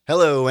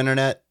Hello,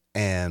 Internet,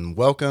 and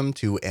welcome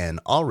to an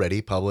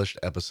already published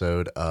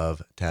episode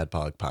of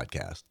Tadpog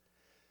Podcast.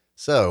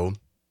 So,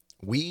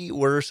 we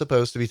were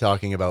supposed to be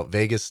talking about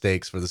Vegas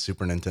Stakes for the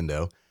Super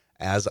Nintendo,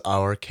 as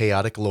our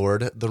chaotic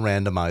lord, the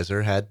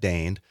randomizer, had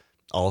deigned.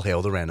 All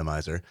hail the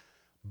randomizer.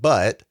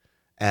 But,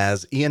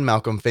 as Ian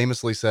Malcolm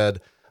famously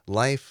said,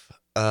 life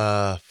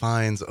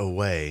finds a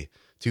way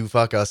to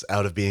fuck us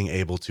out of being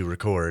able to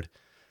record.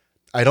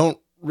 I don't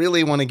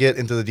really want to get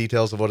into the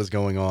details of what is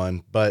going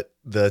on, but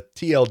the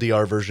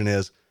TLDR version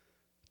is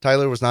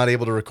Tyler was not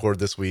able to record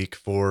this week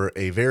for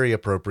a very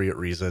appropriate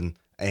reason,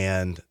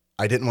 and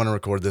I didn't want to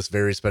record this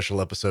very special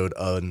episode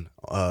on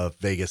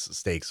Vegas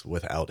Stakes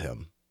without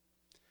him.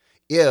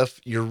 If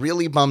you're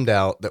really bummed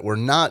out that we're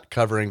not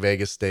covering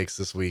Vegas Stakes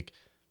this week,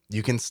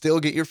 you can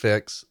still get your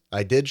fix.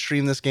 I did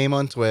stream this game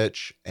on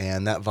Twitch,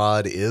 and that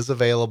VOD is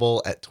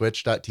available at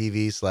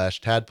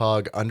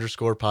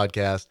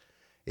twitch.tv/tadpog_podcast.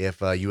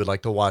 If you would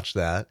like to watch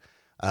that.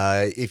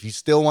 If you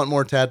still want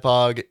more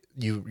Tadpog,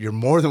 you're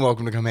more than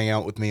welcome to come hang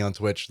out with me on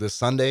Twitch this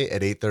Sunday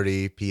at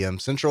 8:30 p.m.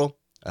 Central,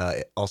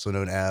 also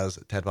known as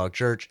Tadpog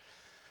Church.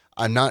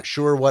 I'm not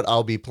sure what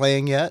I'll be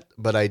playing yet,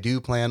 but I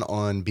do plan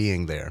on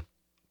being there.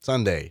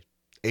 Sunday,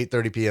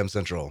 8:30 p.m.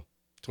 Central,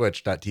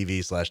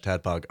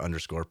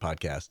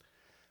 twitch.tv/tadpog_podcast.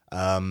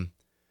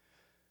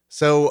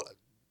 So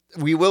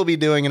we will be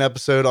doing an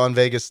episode on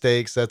Vegas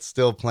Stakes. That's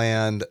still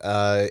planned.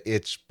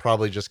 It's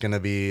probably just going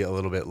to be a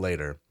little bit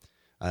later.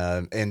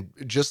 And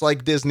just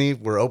like Disney,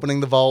 we're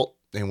opening the vault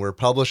and we're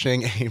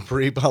publishing a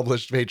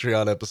pre-published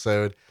Patreon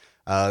episode.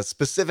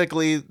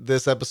 Specifically,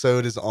 this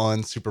episode is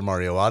on Super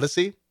Mario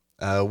Odyssey.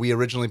 We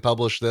originally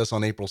published this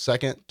on April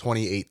 2nd,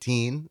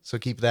 2018. So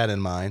keep that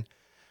in mind.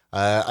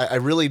 I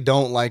really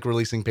don't like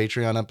releasing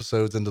Patreon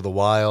episodes into the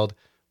wild,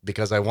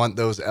 because I want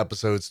those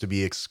episodes to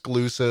be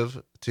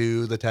exclusive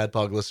to the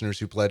Tadpog listeners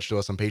who pledge to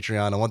us on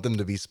Patreon. I want them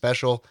to be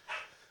special.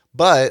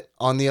 But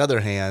on the other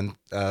hand,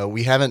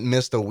 we haven't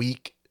missed a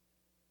week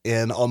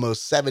in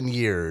almost 7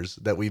 years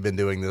that we've been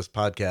doing this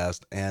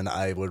podcast, and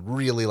I would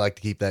really like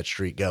to keep that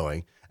streak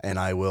going. And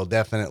I will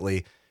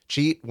definitely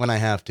cheat when I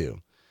have to.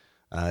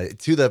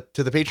 To the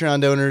Patreon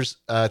donors,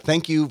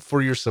 thank you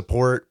for your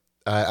support.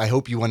 I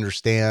hope you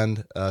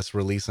understand us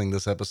releasing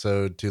this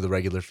episode to the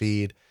regular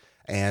feed.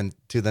 And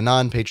to the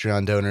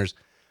non-Patreon donors,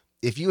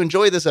 if you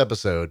enjoy this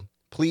episode,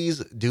 please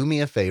do me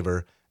a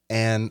favor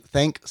and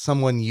thank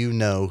someone you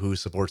know who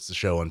supports the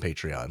show on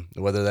Patreon,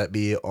 whether that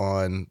be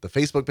on the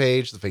Facebook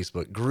page, the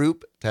Facebook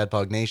group,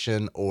 Tadpog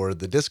Nation, or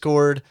the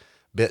Discord,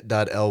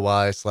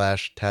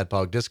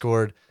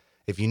 bit.ly/TadpogDiscord.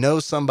 If you know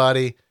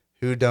somebody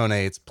who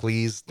donates,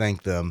 please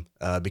thank them,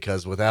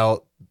 because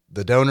without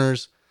the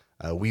donors,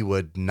 we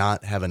would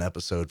not have an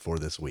episode for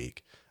this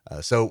week.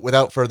 So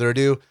without further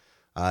ado,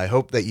 I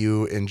hope that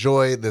you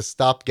enjoy this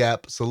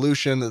stopgap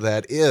solution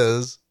that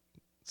is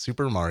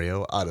Super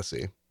Mario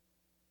Odyssey.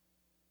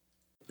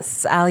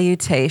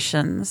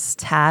 Salutations,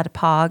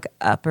 Tadpog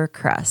Upper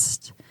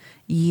Crust.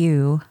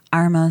 You,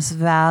 our most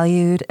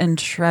valued and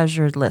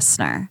treasured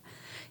listener.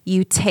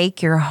 You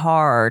take your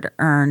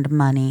hard-earned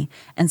money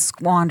and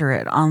squander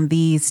it on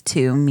these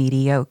two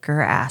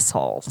mediocre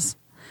assholes.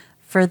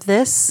 For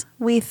this,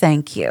 we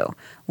thank you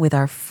with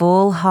our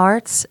full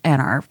hearts and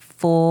our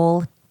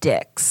full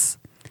dicks.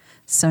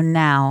 So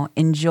now,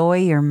 enjoy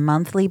your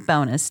monthly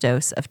bonus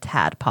dose of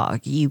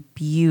Tadpog, you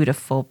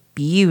beautiful,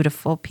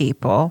 beautiful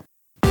people.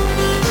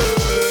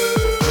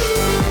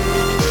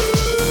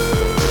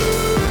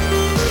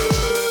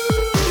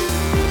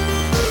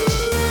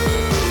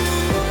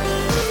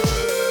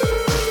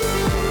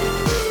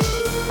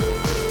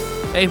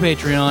 Hey,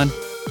 Patreon.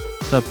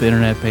 What's up,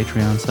 Internet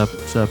Patreon?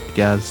 What's up,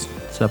 guys?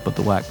 What's up with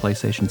the whack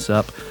PlayStation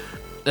sup?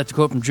 That's a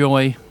quote from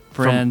Joy,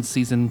 Friends,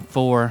 Season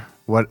 4.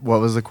 What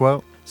was the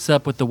quote?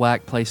 Sup with the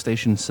whack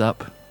PlayStation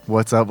sup.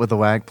 What's up with the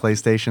whack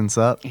PlayStation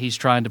sup? He's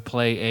trying to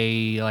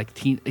play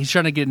he's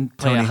trying to play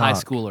Tony a high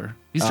Hawk. schooler.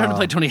 He's trying to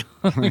play Tony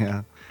Hawk.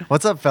 Yeah.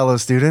 What's up, fellow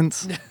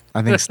students?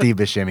 I think Steve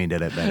Buscemi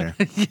did it better.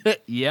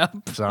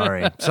 Yep.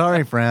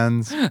 Sorry,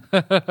 friends.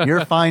 You're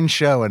a fine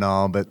show and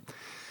all, but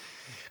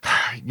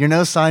you're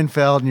no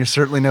Seinfeld and you're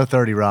certainly no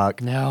 30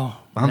 Rock. No.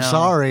 I'm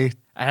sorry.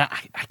 I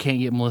can't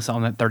get Melissa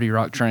on that 30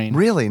 Rock train.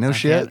 Really? No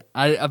shit?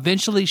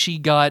 Eventually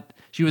she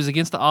was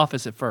against The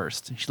Office at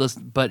first.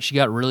 But she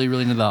got really,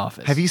 really into The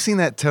Office. Have you seen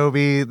that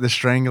Toby the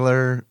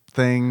Strangler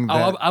thing?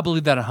 I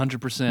believe that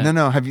 100%.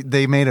 No.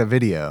 They made a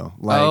video.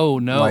 Oh,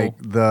 no. Like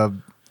The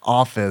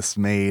Office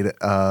made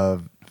a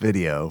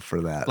video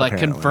for that. Like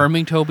apparently.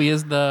 confirming Toby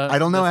is the I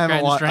don't know. I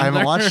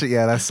haven't watched it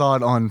yet. I saw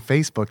it on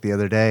Facebook the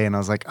other day and I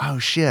was like, oh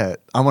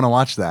shit, I want to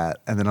watch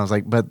that. And then I was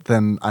like, but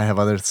then I have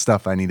other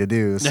stuff I need to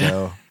do.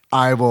 So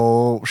I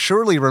will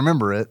surely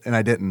remember it. And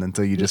I didn't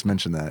until you just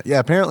mentioned that. Yeah,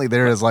 apparently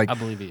there is like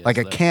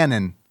a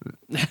canon.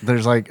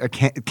 There's like a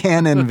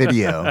canon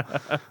video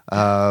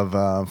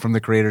of from the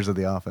creators of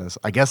The Office.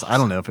 I guess I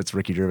don't know if it's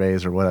Ricky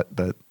Gervais or what,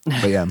 but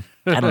yeah,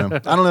 I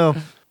don't know.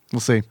 We'll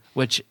see.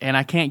 And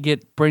I can't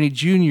get Brandy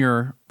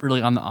Jr.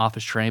 really on the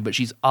Office train, but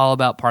she's all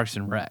about Parks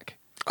and Rec.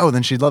 Oh,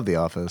 then she'd love The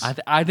Office.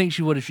 I think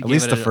she would if she At gave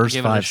least it the first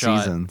gave it a 5 shot.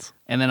 seasons.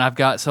 And then I've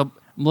got some.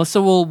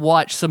 Melissa will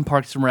watch some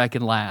Parks and Rec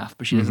and laugh,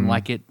 but she Mm-hmm. doesn't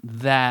like it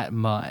that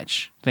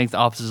much. Thinks The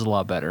Office is a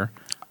lot better.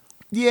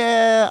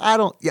 Yeah, I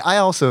don't. Yeah, I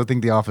also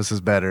think The Office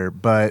is better,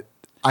 but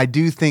I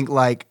do think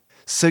like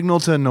signal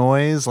to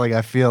noise. Like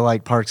I feel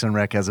like Parks and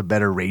Rec has a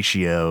better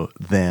ratio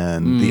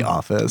than The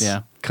Office.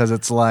 Yeah. Because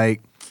it's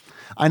like,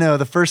 I know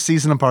the first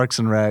season of Parks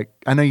and Rec,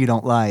 I know you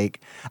don't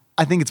like.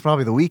 I think it's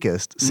probably the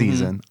weakest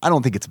season. I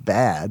don't think it's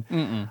bad.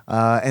 And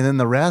then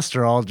the rest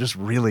are all just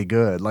really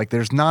good. Like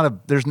there's not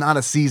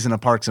a season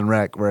of Parks and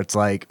Rec where it's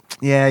like,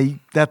 yeah,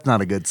 that's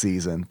not a good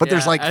season. But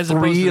there's Yeah, like as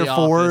opposed 3 to or The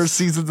 4 Office.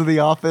 seasons of The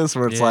Office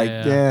where it's like,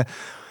 Yeah. yeah.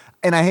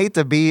 And I hate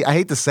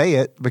to say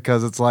it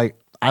because it's like,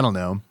 I don't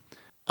know.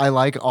 I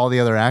like all the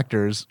other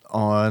actors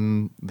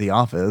on The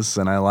Office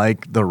and I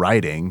like the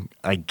writing,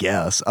 I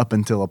guess, up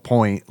until a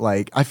point.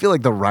 Like, I feel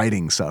like the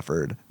writing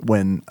suffered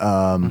when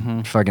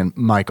fucking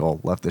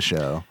Michael left the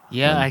show.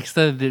 Yeah, I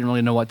still didn't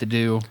really know what to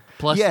do.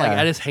 Plus, Yeah. like,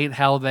 I just hate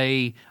how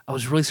I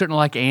was really starting to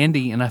like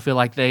Andy, and I feel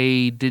like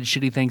they did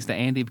shitty things to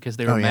Andy because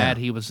they were Oh, yeah. mad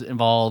he was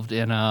involved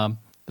in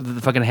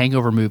the fucking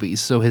Hangover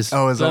movies. So his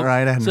Oh, is that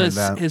right? I hadn't heard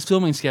that. his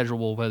filming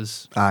schedule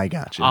was I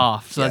got you.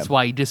 off, so Yeah. that's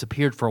why he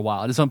disappeared for a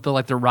while. I just don't feel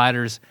like the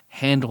writers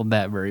handled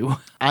that very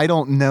well. I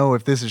don't know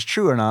if this is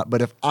true or not,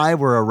 but if I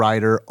were a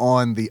writer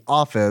on The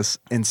Office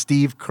and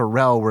Steve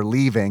Carell were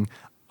leaving,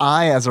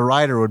 I, as a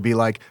writer, would be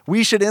like,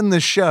 we should end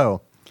this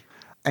show.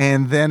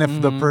 And then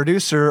if the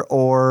producer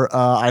or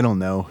I don't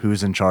know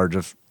who's in charge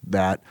of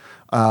that,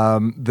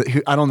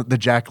 the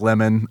Jack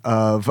Lemmon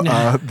of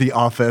The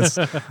Office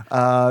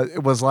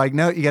was like,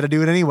 no, you got to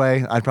do it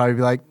anyway. I'd probably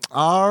be like,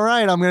 all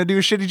right, I'm going to do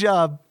a shitty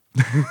job.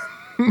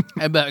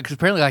 Because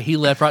apparently, like, he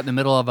left right in the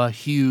middle of a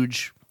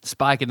huge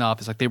spike in the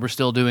office. Like, they were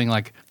still doing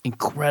like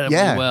incredibly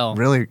Yeah, well.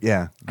 really,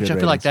 yeah. Good Which I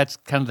feel like ratings. that's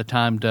kind of the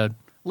time to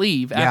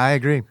leave. Yeah, I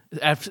agree.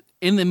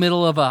 In the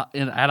middle of at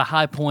a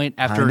high point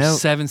after know.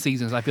 7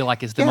 seasons, I feel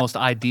like it's the Yeah. most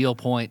ideal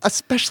point.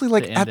 Especially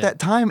like to end at it. that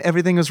time,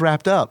 everything was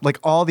wrapped up. Like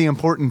all the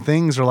important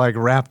things are like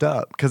wrapped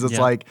up because it's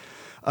Yeah. like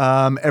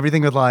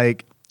everything with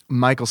like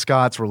Michael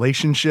Scott's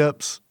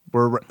relationships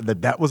were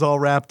that was all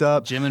wrapped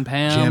up. Jim and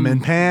Pam. Jim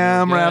and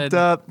Pam Very wrapped good.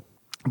 up.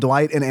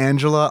 Dwight and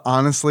Angela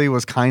honestly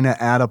was kind of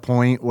at a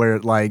point where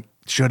it like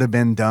should have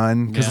been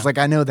done because Yeah. it's like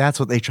I know that's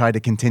what they tried to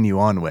continue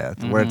on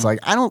with. Where it's like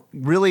I don't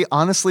really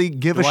honestly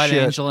give a Dwight,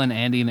 shit. Angela, and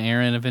Andy and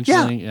Aaron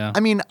eventually. Yeah. I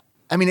mean,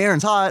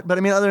 Aaron's hot, but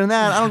I mean, other than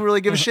that, I don't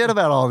really give a shit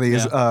about all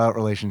these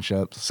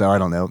relationships. So I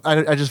don't know.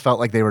 I just felt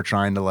like they were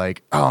trying to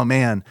like, oh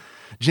man,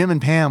 Jim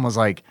and Pam was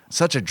like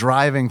such a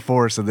driving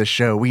force of this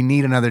show. We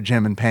need another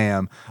Jim and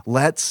Pam.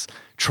 Let's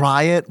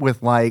try it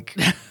with like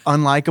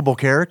unlikable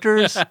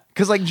characters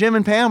because like Jim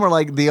and Pam were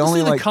like the only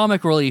Only the like.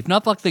 comic relief,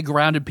 not like the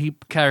grounded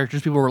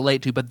characters people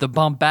relate to, but the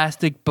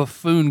bombastic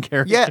buffoon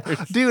characters. Yeah,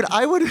 dude,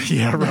 I would.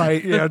 Yeah,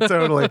 right. Yeah,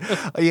 totally.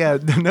 Yeah,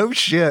 no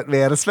shit,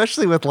 man.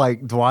 Especially with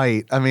like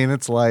Dwight. I mean,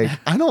 it's like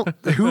I don't.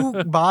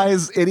 Who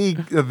buys any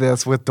of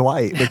this with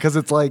Dwight? Because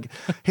it's like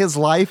his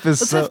life is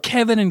Let's so. have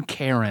Kevin and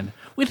Karen.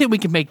 We think we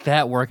can make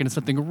that work into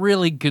something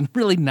really good,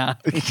 really nice.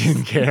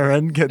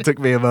 Karen, it took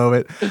me a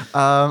moment.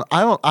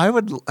 I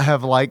would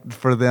have liked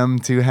for them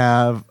to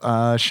have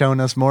shown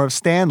us more of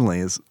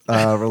Stanley's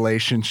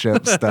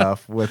relationship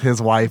stuff with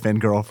his wife and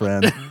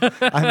girlfriend.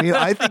 I mean,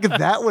 I think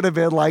that would have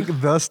been like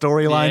the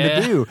storyline Yeah.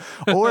 to do,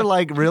 or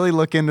like really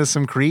look into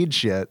some Creed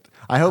shit.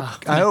 I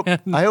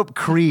hope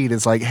Creed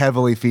is like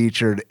heavily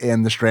featured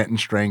in the Stratton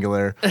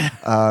Strangler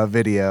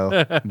video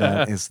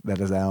that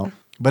is out.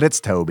 But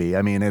it's Toby.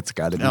 I mean, it's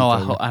got to be. Oh,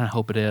 Toby. I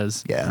hope it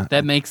is. Yeah.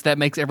 that makes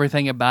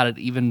everything about it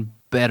even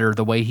better.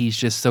 The way he's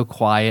just so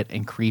quiet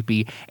and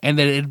creepy, and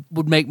that it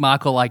would make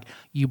Michael like,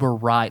 you were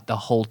right the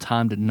whole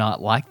time to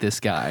not like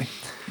this guy.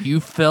 You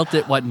felt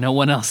it, what no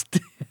one else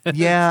did.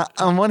 Yeah,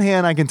 on one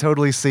hand, I can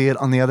totally see it.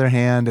 On the other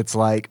hand, it's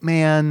like,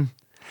 man,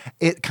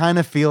 it kind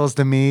of feels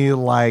to me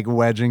like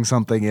wedging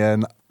something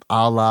in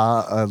a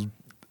la a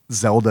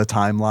Zelda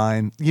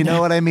timeline. You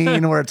know what I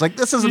mean? Where it's like,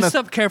 this isn't You a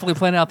stuff carefully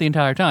planned out the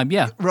entire time.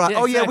 Yeah. right.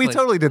 Oh yeah, we exactly.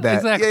 totally did that.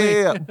 Exactly.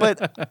 Yeah.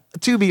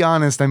 But to be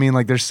honest, I mean,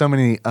 like, there's so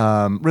many.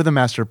 Rhythm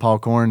Master Paul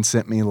Korn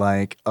sent me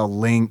like a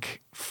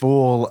link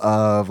full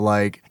of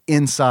like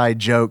inside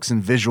jokes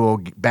and visual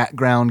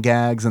background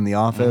gags in The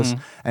Office,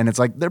 and it's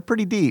like they're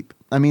pretty deep.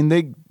 I mean,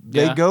 they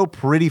Yeah. go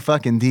pretty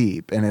fucking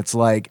deep, and it's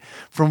like,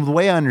 from the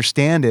way I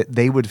understand it,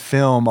 they would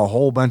film a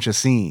whole bunch of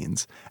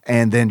scenes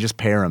and then just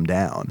pare them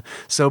down.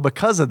 So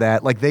because of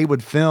that, like, they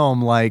would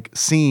film like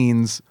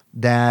scenes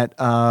that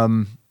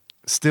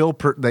still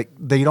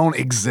they don't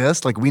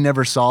exist, like we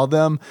never saw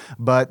them,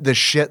 but the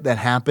shit that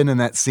happened in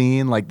that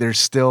scene, like there's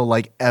still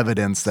like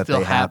evidence that Still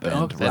they happened.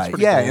 happened. Oh, that's Right?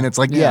 pretty Yeah, cool. and it's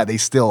like, yeah, they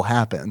still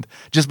happened.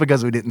 Just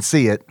because we didn't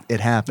see it,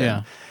 it happened.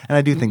 Yeah. And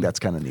I do think that's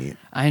kind of neat.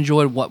 I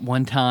enjoyed what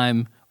one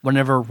time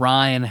whenever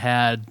Ryan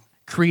had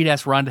Creed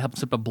asked Ryan to help him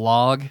set up a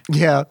blog,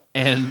 Yeah.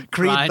 and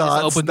Creed Ryan just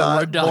thoughts. opened the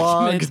Word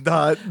document.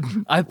 Dot.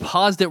 I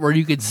paused it where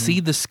you could see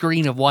the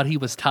screen of what he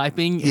was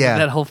typing. And Yeah.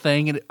 that whole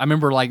thing. And I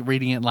remember like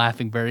reading it and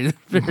laughing very,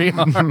 very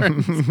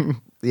hard.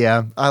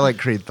 Yeah, I like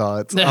Creed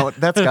Thoughts. Oh,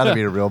 that's got to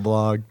be a real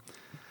blog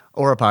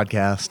or a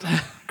podcast.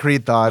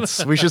 Creed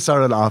Thoughts. We should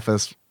start an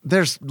office.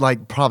 There's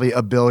like probably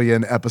a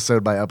billion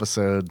episode by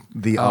episode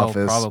The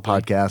Office probably.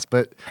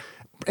 podcast,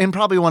 and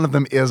probably one of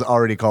them is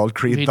already called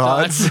Creed Creed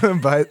Thoughts.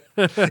 But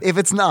if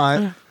it's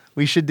not,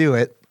 we should do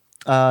it.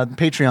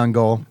 Patreon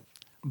goal.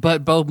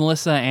 But both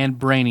Melissa and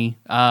Brainy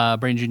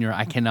Jr.,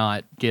 I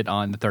cannot get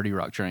on the 30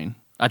 Rock train.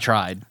 I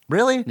tried.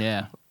 Really?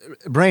 Yeah.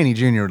 Brainy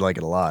Jr. would like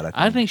it a lot.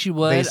 I think she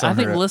would. Based I on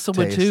think her Melissa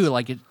would taste. too.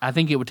 Like, I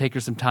think it would take her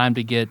some time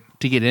to get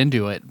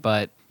into it.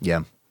 But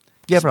Yeah.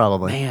 Yeah,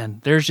 probably. man,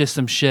 there's just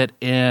some shit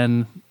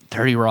in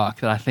 30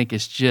 Rock that I think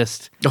is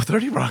just. Oh,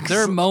 30 Rock.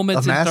 There are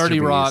moments in 30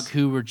 Rock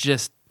who were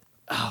just.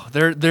 Oh,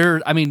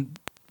 they're. I mean,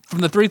 from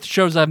the 3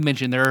 shows I've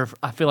mentioned,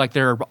 I feel like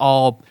they're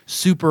all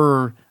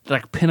super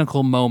like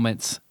pinnacle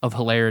moments of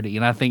hilarity,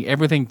 and I think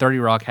everything 30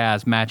 Rock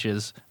has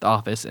matches The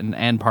Office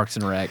and Parks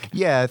and Rec.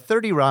 Yeah,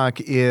 30 Rock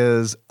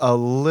is a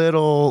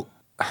little.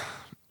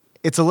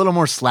 It's a little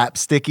more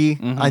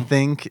slapsticky, I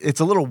think. It's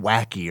a little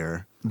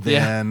wackier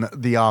than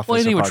The Office. Well,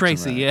 anything or with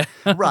Parks and Tracy, Rec.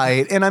 yeah.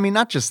 Right. And I mean,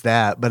 not just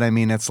that, but I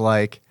mean, it's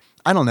like,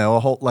 I don't know, a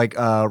whole, like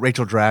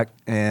Rachel Dratch,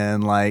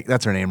 and like,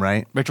 that's her name,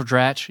 right? Rachel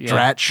Dratch. Yeah.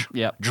 Dratch?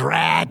 Yep.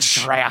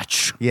 Dratch.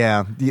 Dratch.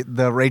 Yeah,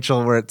 the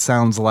Rachel where it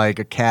sounds like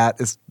a cat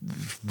is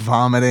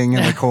vomiting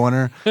in the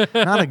corner.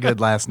 Not a good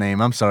last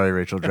name. I'm sorry,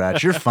 Rachel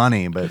Dratch. You're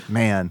funny, but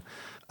man.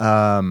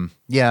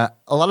 Yeah,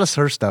 a lot of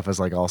her stuff is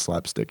like all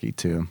slapsticky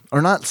too.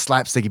 Or not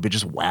slapsticky, but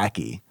just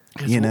wacky.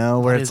 You know,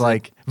 where what it's is it?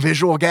 like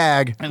visual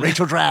gag,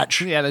 Rachel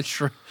Dratch. Yeah, that's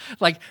true.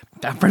 Like,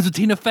 I'm friends with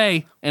Tina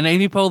Fey and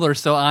Amy Poehler,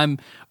 so I'm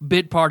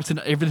bit parts in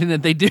everything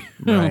that they do.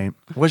 Right.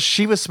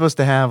 She was supposed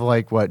to have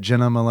like what,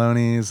 Jenna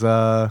Maloney's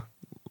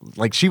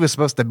like she was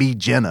supposed to be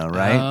Jenna,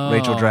 right? Oh,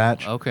 Rachel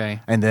Dratch.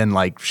 okay. And then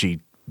like she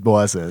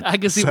wasn't. I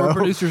can see where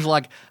producers are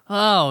like,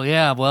 oh,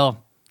 yeah,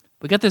 well,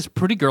 we got this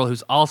pretty girl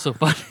who's also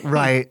funny.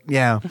 Right.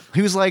 Yeah.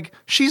 He was like,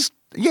 she's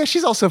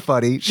also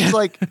funny. She's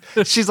like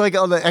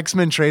on the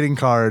X-Men trading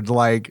card.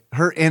 Like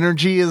her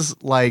energy is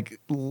like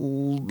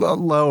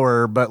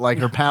lower, but like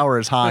her power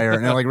is higher.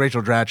 And then, like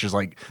Rachel Dratch is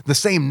like the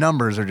same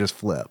numbers are just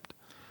flipped.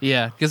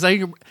 Yeah, because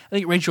I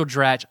think Rachel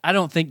Dratch, I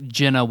don't think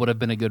Jenna would have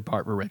been a good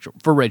part for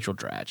Rachel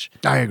Dratch.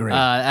 I agree.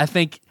 I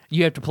think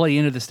you have to play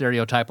into the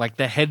stereotype. Like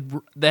the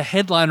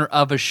headliner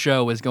of a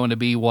show is going to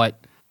be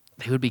what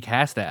they would be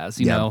cast as.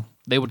 You know,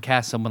 they would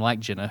cast someone like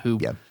Jenna who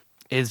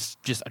is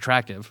just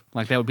attractive.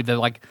 Like that would be the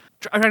like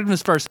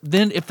attractiveness first.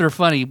 Then if they're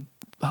funny,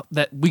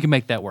 that we can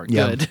make that work.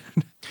 Yeah. Good.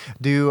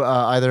 Do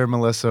either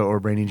Melissa or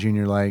Brainy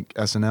Jr. like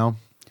SNL?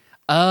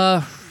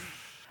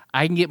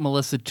 I can get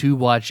Melissa to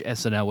watch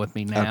SNL with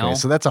me now. Okay,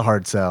 so that's a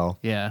hard sell.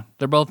 Yeah,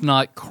 they're both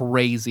not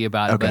crazy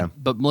about it, Okay.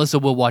 but Melissa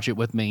will watch it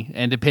with me,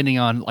 and depending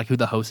on like who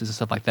the host is and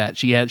stuff like that,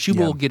 she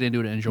will get into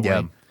it and enjoy.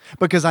 Yeah.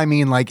 Because I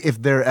mean, like,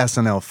 if they're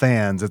SNL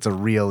fans, it's a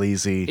real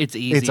easy. It's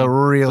easy, It's a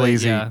real but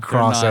easy yeah, they're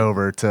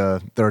crossover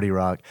to 30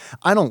 Rock.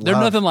 I don't. They're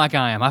love, nothing like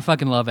I am. I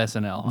fucking love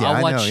SNL. Yeah, I I'll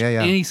know. watch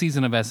Yeah. any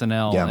season of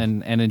SNL Yeah.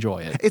 and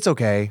enjoy it. It's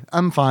okay.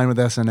 I'm fine with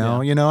SNL.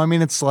 Yeah. You know, I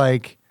mean, it's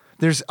like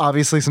there's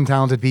obviously some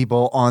talented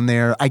people on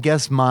there. I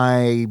guess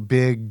my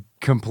big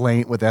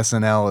complaint with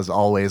SNL is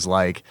always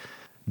like,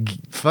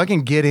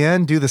 fucking get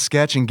in, do the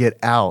sketch, and get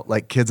out.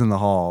 Like Kids in the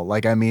Hall.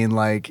 Like, I mean,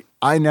 like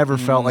I never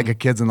felt like a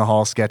Kids in the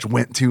Hall sketch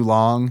went too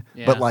long,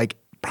 Yeah. but like.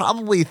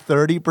 Probably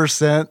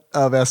 30%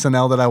 of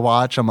SNL that I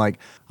watch, I'm like,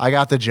 I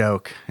got the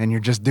joke, and you're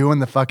just doing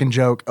the fucking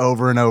joke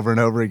over and over and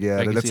over again.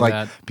 can And it's see like,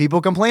 that.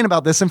 people complain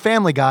about this in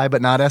Family Guy, but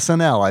not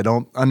SNL. I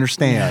don't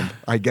understand.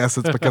 I guess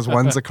it's because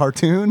one's a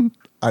cartoon.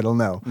 I don't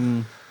know.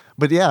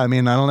 But yeah, I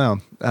mean, I don't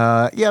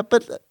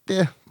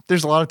know.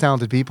 There's a lot of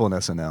talented people in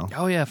SNL.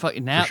 Oh yeah, fuck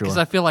now sure. because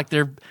I feel like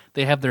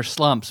they have their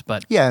slumps,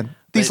 but Yeah,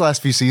 these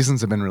last few seasons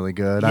have been really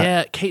good.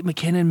 yeah, Kate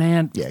McKinnon,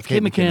 man. Yeah,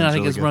 Kate McKinnon, I McKinnon's think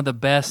really is good. one of the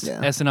best Yeah.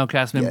 SNL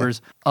cast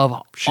members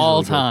of She's all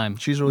really good. time.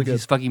 She's really good.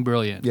 She's fucking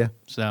brilliant. Yeah.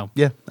 So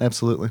Yeah,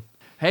 absolutely.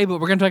 hey, but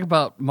we're gonna talk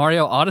about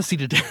Mario Odyssey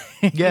today.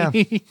 Yeah,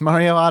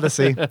 Mario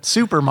Odyssey,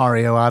 Super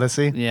Mario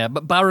Odyssey. Yeah,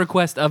 but by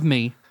request of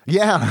me.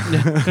 Yeah,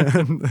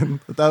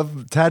 of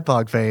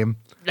Tadpog fame,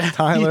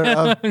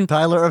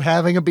 Tyler of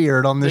having a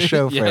beard on this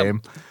show Yep.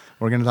 fame.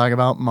 We're going to talk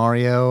about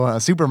Mario,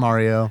 Super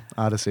Mario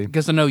Odyssey.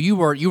 Because I know you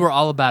were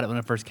all about it when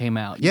it first came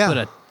out. You Yeah. put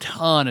a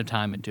ton of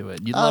time into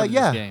it. You loved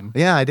Yeah, this game.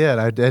 yeah, I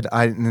did.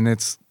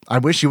 I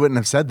wish you wouldn't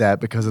have said that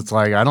because it's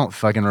like I don't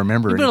fucking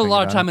remember. You put a anything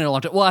lot of about time it. in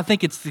it. Well, I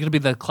think it's going to be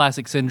the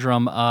classic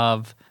syndrome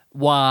of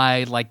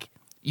why, like,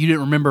 you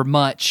didn't remember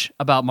much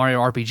about Mario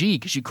RPG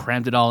because you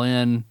crammed it all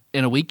in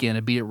a weekend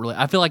and beat it really.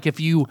 I feel like if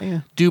you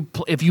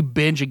if you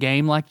binge a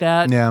game like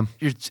that,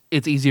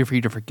 it's easier for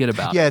you to forget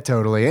about. Yeah,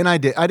 totally. And I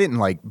didn't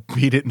like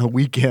beat it in a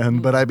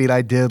weekend, but I mean,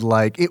 I did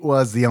like, it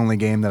was the only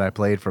game that I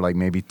played for like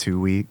maybe 2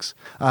 weeks.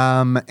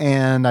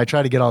 And I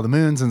tried to get all the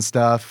moons and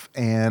stuff,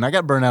 and I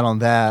got burnt out on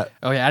that.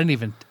 Oh yeah, I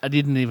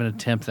didn't even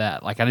attempt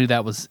that. Like I knew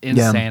that was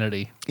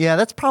insanity. Yeah,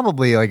 that's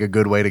probably like a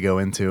good way to go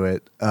into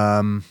it.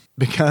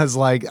 Because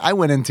like I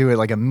went into it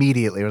like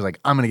immediately. I was like,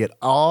 I'm going to get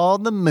all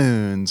the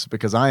moons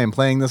because I am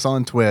playing this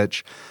on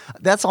Twitch.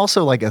 That's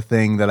also like a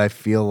thing that I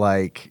feel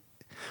like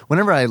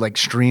whenever I like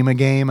stream a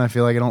game, I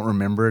feel like I don't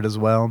remember it as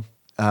well.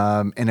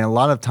 And a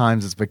lot of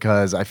times it's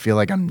because I feel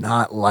like I'm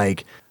not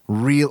like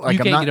real. Like you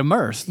I'm can't not, get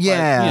immersed. in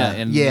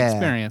the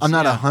experience. I'm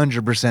not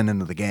 100%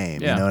 into the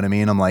game. Yeah. You know what I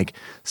mean? I'm like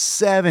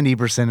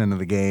 70% into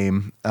the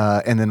game,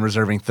 and then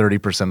reserving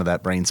 30% of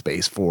that brain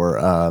space for,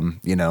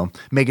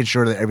 making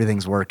sure that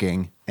everything's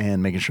working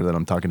and making sure that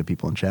I'm talking to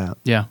people in chat.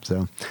 Yeah.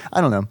 So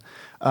I don't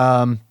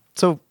know.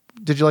 So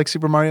did you like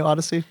Super Mario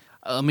Odyssey?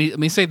 Let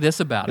me say this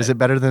about Is it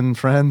better than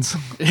Friends?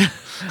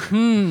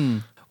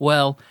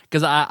 Well,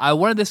 because I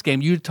wanted this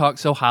game. You talked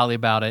so highly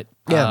about it.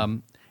 Yeah.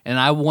 And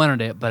I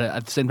wanted it, but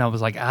at the same time, I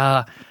was like,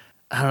 I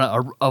don't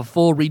know, a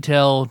full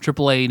retail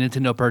AAA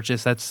Nintendo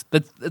purchase. That's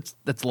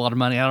a lot of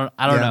money. I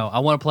don't know. I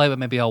want to play, but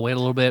maybe I'll wait a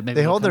little bit. Maybe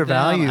They it'll hold their come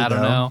down. value, I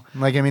don't though. know.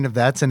 Like, I mean, if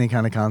that's any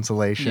kind of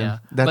consolation, Yeah.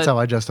 that's But- how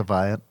I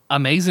justify it.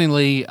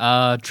 Amazingly,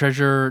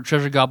 Treasure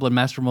Goblin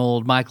Master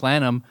Mold Mike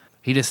Lanham,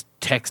 he just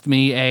texted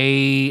me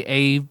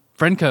a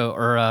friend code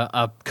or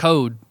a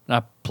code.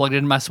 I plugged it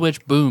in my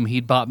Switch. Boom!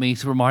 He'd bought me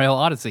Super Mario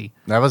Odyssey.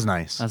 That was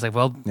nice. I was like,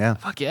 well, Yeah.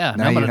 fuck yeah!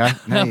 Now I'm you gonna,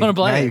 have- now I'm gonna you-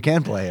 play now it. you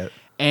can play it.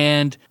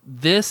 And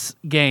this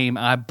game,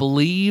 I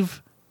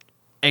believe,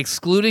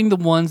 excluding the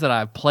ones that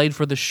I've played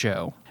for the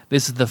show,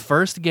 this is the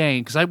first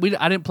game because I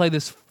didn't play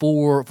this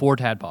for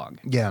Tadpog.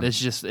 Yeah.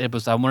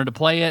 I wanted to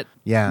play it.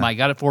 Yeah. Mike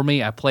got it for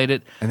me. I played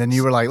it. And then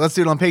you were like, let's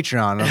do it on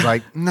Patreon. And I was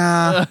like,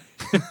 nah.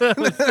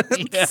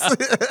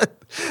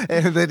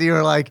 And then you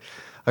were like,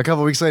 a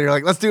couple weeks later, you're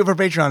like, let's do it for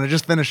Patreon. I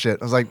just finished it.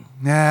 I was like,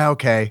 nah,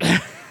 okay.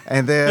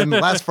 And then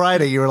last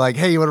Friday, you were like,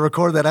 hey, you want to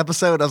record that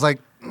episode? I was like,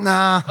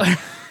 nah.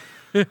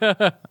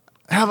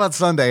 How about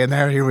Sunday? And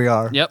here we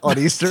are on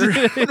Easter,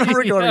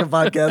 recording a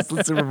podcast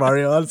with Super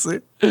Mario Odyssey.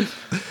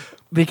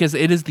 Because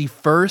it is the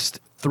first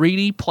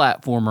 3D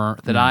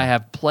platformer that I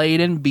have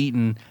played and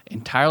beaten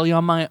entirely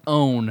on my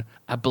own,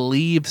 I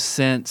believe,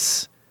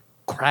 since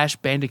Crash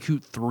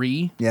Bandicoot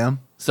 3. Yeah.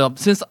 So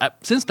since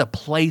the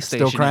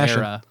PlayStation crashing.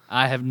 era,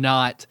 I have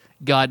not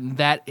gotten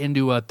that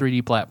into a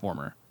 3D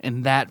platformer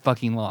in that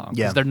fucking long. 'Cause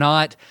Yeah. they're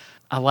not.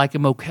 I like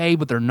them okay,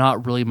 but they're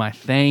not really my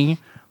thing.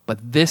 But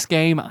this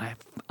game,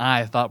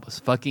 I thought was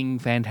fucking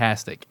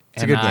fantastic,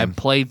 It's a good I game.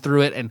 played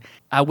through it. And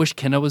I wish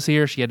Kenna was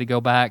here. She had to go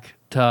back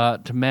to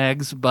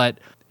Meg's, but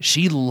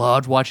she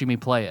loved watching me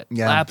play it.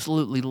 Yeah.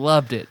 Absolutely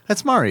loved it.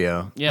 That's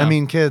Mario. Yeah. I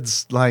mean,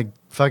 kids, like,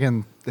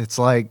 fucking, it's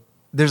like,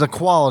 there's a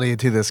quality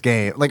to this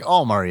game. Like,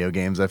 all Mario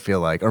games, I feel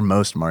like, or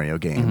most Mario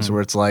games,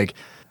 where it's like,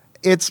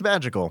 it's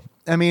magical.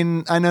 I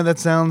mean, I know that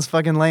sounds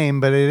fucking lame,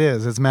 but it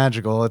is. It's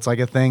magical. It's like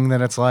a thing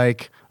that it's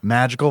like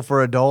magical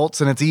for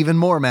adults, and it's even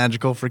more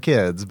magical for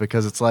kids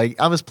because it's like,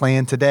 I was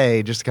playing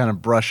today just to kind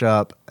of brush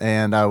up,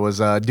 and I was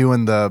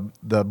doing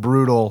the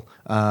brutal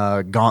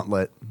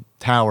gauntlet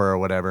tower or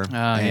whatever.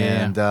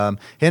 And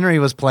Henry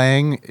was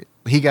playing.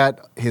 He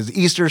got his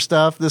Easter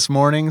stuff this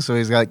morning, so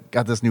he's got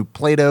this new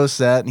Play-Doh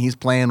set, and he's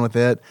playing with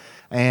it.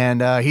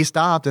 And he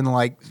stopped and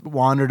like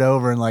wandered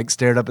over and like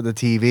stared up at the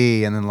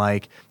TV, and then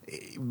like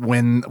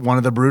when one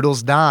of the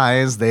Brutals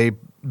dies, they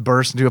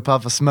burst into a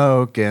puff of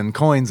smoke and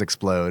coins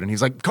explode, and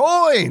he's like,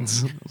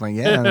 "Coins!" I was like,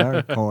 "Yeah, there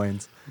are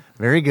coins.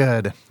 Very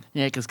good."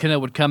 Yeah, because Kenna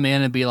would come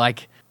in and be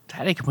like,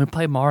 "Daddy, can we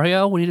play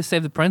Mario? We need to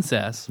save the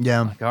princess." Yeah.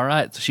 I'm like, all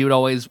right. So she would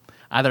always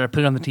either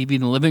put it on the TV in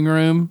the living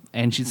room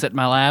and she'd sit in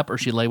my lap, or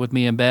she'd lay with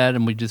me in bed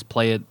and we'd just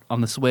play it on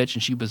the Switch.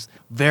 And she was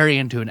very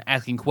into it and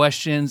asking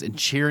questions and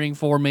cheering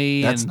for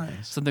me. That's and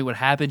nice. something would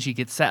happen, she'd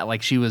get sad.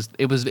 Like it was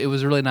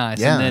really nice.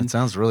 Yeah, and then it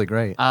sounds really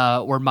great.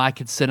 where Mike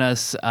had sent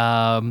us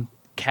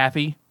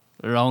Cappy,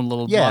 their own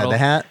little Yeah, bottle. the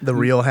hat, the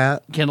real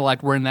hat. Kind of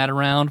like wearing that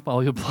around while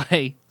we would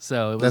play.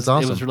 So it was, That's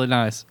awesome. It was really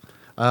nice.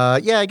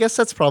 Yeah, I guess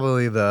that's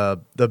probably the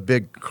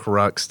big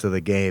crux to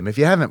the game. If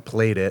you haven't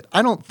played it,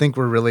 I don't think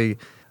we're really.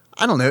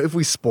 I don't know if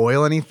we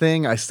spoil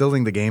anything. I still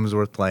think the game is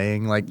worth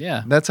playing. Like,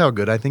 Yeah. that's how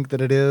good I think that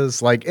it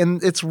is. Like,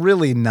 and it's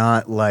really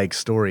not like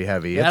story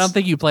heavy. I don't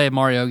think you play a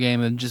Mario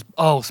game and just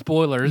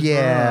spoilers.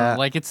 Yeah.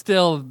 Like it's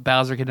still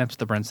Bowser kidnaps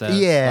the princess.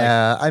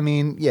 Yeah, I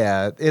mean,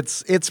 yeah,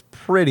 it's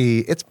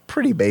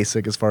pretty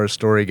basic as far as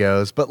story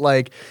goes. But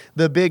like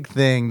the big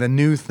thing, the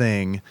new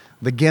thing,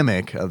 the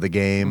gimmick of the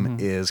game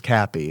is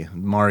Cappy,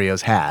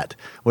 Mario's hat,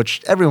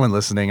 which everyone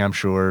listening, I'm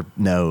sure,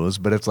 knows.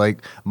 But it's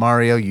like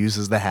Mario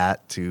uses the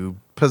hat to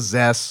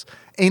possess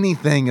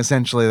anything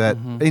essentially that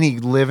any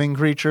living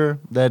creature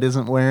that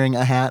isn't wearing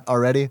a hat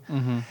already.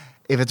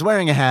 If it's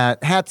wearing a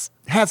hat, hats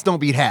don't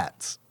beat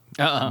hats.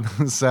 Uh-uh.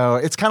 So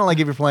it's kind of like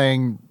if you're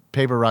playing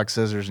paper, rock,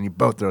 scissors, and you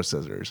both throw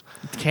scissors.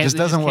 Can't, Just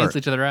doesn't work. cancel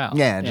each other out.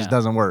 Yeah, it just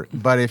doesn't work.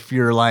 But if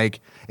you're like,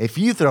 if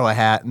you throw a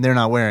hat and they're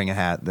not wearing a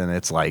hat, then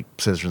it's like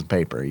scissors and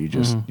paper. You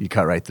just you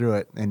cut right through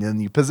it, and then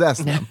you possess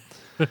them.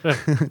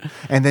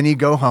 And then you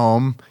go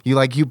home.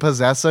 You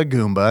possess a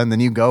Goomba, and then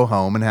you go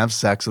home and have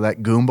sex with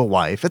that Goomba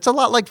wife. It's a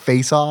lot like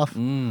Face Off,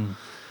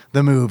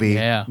 the movie.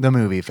 Yeah. The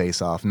movie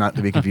Face Off, not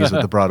to be confused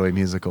with the Broadway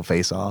musical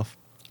Face Off.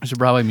 There's a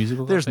Broadway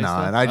musical. There's called Face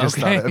not. Off? I just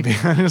thought it'd be.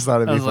 I just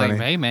thought it'd I be was funny.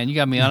 like, hey man, you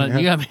got me on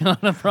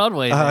a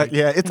Broadway thing.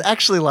 Yeah, it's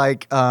actually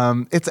like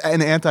it's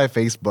an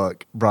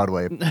anti-Facebook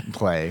Broadway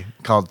play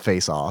called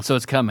Face Off. So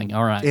it's coming.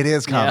 All right. It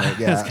is coming.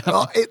 Yeah. It's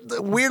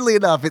coming. Weirdly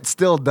enough, it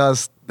still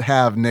does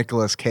have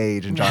Nicolas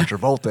Cage and John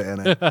Travolta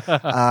in it,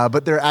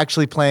 but they're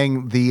actually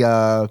playing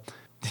the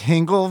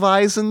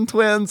Hingelweisen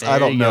twins. I There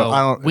don't you know. go.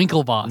 I don't.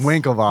 Winklevoss.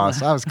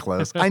 Winklevoss. I was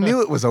close. I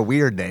knew it was a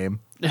weird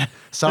name.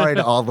 Sorry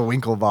to all the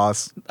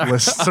Winklevoss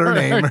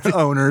surname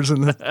owners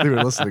who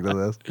are listening to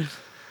this.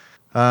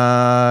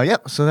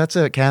 Yep. So that's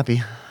it,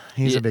 Cappy.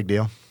 He's a big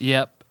deal.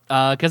 Yep.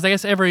 Because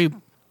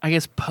I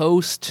guess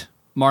post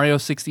Mario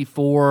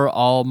 64,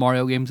 all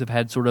Mario games have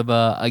had sort of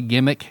a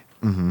gimmick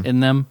in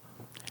them.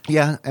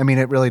 Yeah, I mean,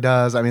 it really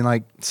does. I mean,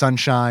 like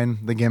Sunshine,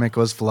 the gimmick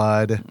was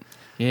Flood.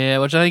 Yeah,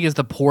 which I think is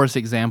the poorest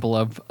example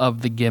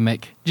of the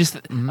gimmick. Just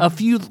a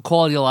few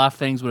quality of life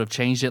things would have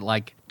changed it,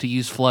 like to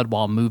use Flood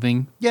while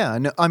moving. Yeah,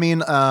 no, I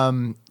mean,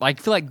 I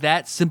feel like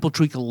that simple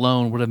tweak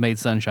alone would have made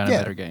Sunshine a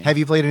better game. Have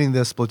you played any of the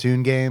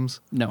Splatoon games?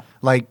 No.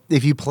 Like,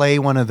 if you play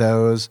one of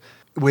those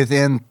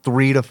within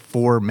 3 to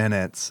 4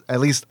 minutes, at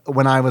least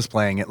when I was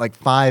playing it, like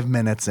 5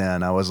 minutes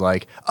in, I was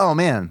like, oh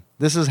man,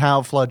 this is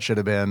how Flood should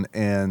have been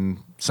in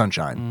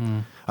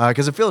Sunshine.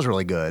 Because it feels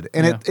really good.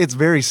 And it's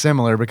very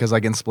similar because,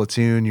 like, in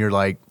Splatoon, you're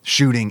like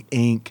shooting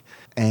ink.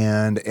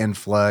 And in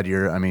Flood,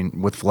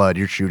 with Flood,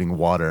 you're shooting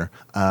water.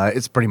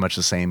 It's pretty much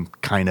the same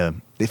kind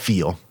of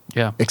feel.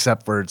 Yeah.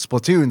 Except for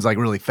Splatoon's like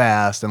really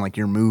fast and like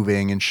you're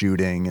moving and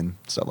shooting and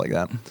stuff like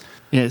that.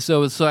 Yeah,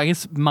 so I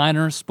guess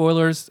minor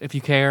spoilers if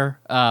you care.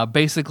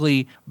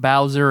 Basically,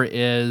 Bowser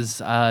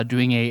is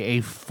doing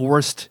a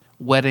forced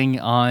wedding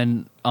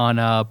on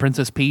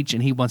Princess Peach,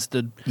 and he wants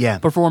to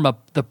perform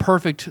the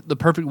perfect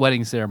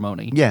wedding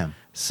ceremony. Yeah.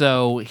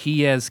 So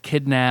he has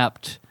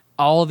kidnapped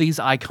all of these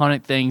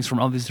iconic things from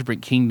all these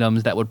different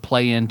kingdoms that would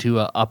play into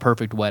a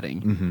perfect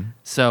wedding.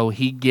 So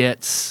he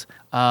gets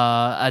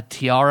a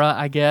tiara,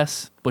 I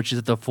guess, which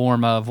is the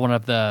form of one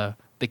of the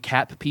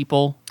Cap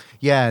people.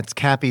 Yeah, it's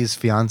Cappy's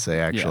fiance,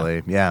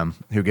 actually. Yeah,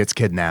 who gets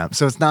kidnapped.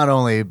 So it's not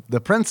only the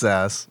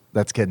princess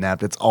that's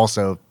kidnapped, it's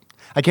also,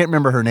 I can't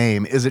remember her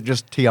name. Is it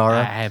just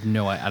Tiara? I have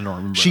no idea. I don't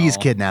remember. She's at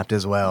all. kidnapped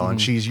as well,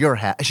 and she's your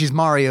hat. She's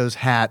Mario's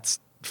hat's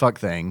fuck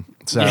thing.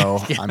 So,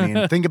 I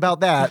mean, think about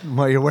that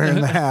while you're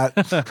wearing the hat.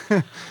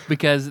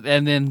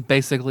 And then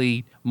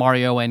basically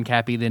Mario and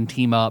Cappy then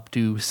team up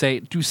to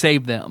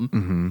save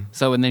them.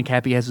 So, and then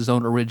Cappy has his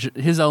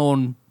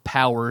own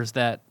powers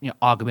that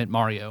augment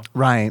Mario.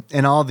 Right.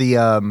 And all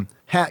the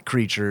hat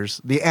creatures,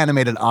 the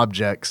animated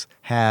objects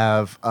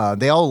have,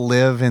 they all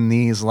live in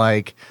these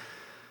like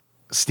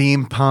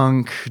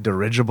steampunk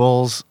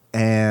dirigibles.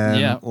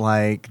 And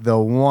like the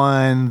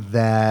one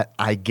that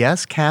I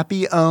guess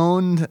Cappy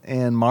owned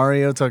and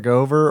Mario took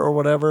over or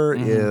whatever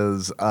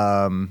is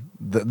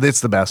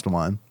it's the best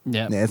one.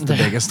 Yeah, it's the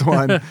biggest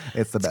one.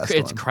 It's the best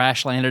It's one.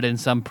 crash landed in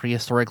some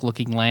prehistoric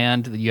looking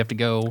land that you have to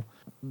go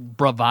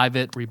revive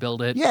it,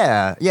 rebuild it.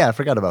 Yeah, I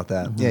forgot about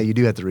that. Yeah, you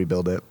do have to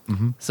rebuild it.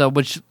 So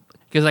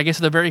because I guess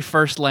the very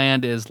first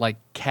land is like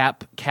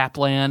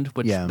Capland,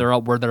 which they're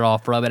all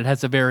from, and it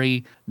has a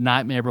very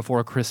Nightmare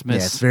Before Christmas.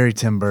 Yeah, it's very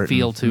Tim Burton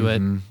feel to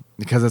it.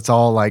 Because it's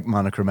all like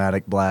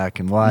monochromatic black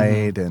and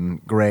white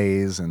and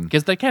grays and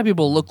because the cat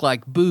people look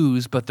like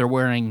Boos, but they're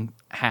wearing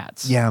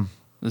hats. yeah.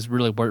 That's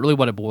really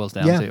what it boils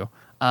down to.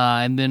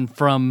 And then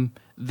from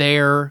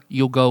there,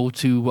 you'll go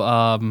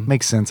to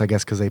Makes sense, I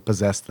guess, because they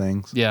possess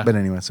things. Yeah. But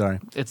anyway, sorry.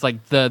 it's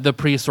like the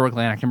prehistoric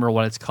land. I can't remember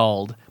what it's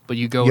called, but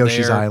you go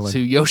Yoshi's there Island. to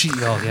Yoshi.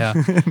 Oh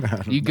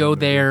yeah, you go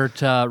there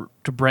to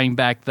bring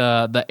back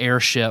the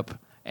airship,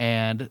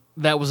 and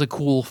that was a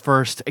cool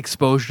first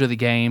exposure to the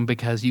game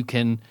because you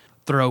can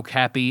throw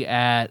Cappy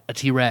at a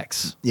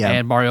T-Rex,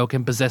 and Mario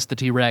can possess the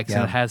T-Rex,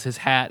 and it has his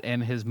hat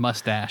and his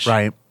mustache,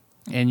 Right.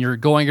 And you're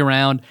going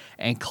around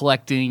and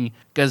collecting,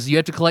 because you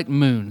have to collect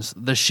moons.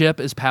 The ship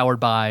is powered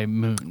by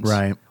moons.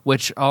 Right.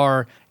 Which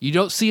you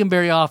don't see them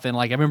very often.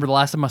 Like, I remember the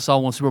last time I saw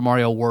one Super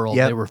Mario World,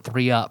 they were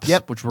 3-ups,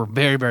 which were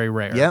very, very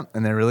rare. Yep,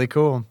 and they're really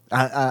cool.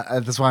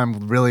 That's why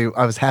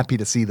I was happy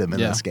to see them in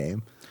this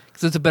game.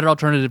 Because it's a better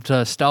alternative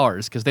to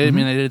stars, because they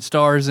did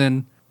stars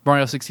in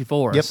Mario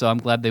 64. Yep. So I'm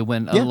glad they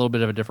went a little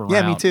bit of a different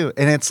Yeah, route. me too.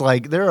 And it's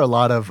like there are a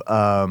lot of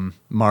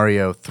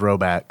Mario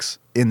throwbacks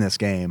in this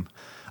game.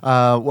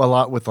 A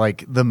lot with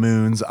like the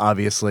moons,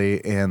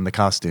 obviously, and the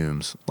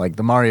costumes. Like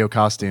the Mario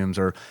costumes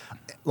are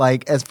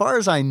like, as far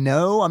as I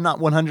know, I'm not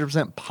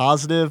 100%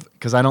 positive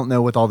because I don't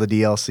know with all the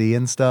DLC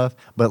and stuff,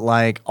 but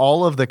like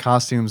all of the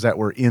costumes that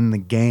were in the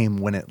game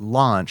when it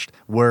launched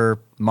were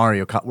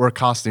were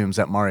costumes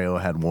that Mario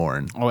had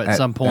worn. At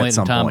some point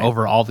in time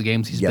over all the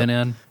games he's Yep. been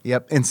in.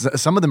 Yep, and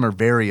some of them are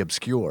very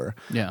obscure.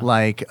 Yeah.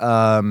 Like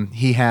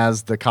he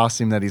has the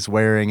costume that he's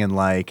wearing in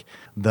like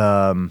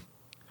the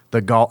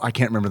golf. I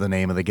can't remember the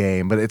name of the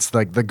game, but it's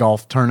like the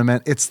golf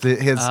tournament. It's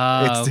his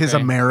okay.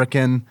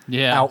 American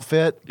Yeah.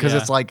 outfit because Yeah.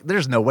 it's like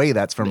there's no way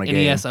that's from a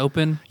game. NES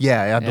Open.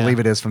 Yeah, I believe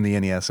it is from the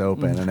NES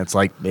Open, and it's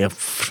like, yeah,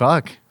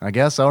 fuck, I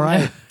guess, all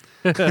right.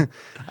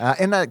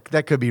 And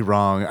that could be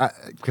wrong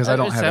because I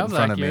don't It have it in sounds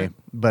front of me. accurate.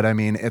 But I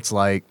mean, it's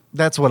like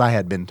that's what I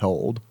had been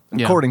told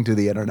Yeah. according to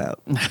the internet.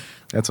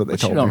 That's what they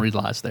But you told don't me.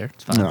 realize there.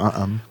 It's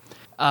fine.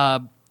 Uh-uh.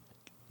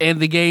 And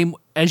the game,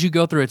 as you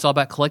go through, it's all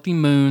about collecting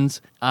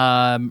moons,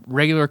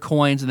 regular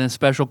coins, and then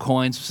special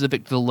coins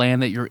specific to the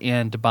land that you're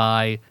in to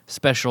buy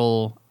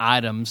special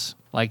items,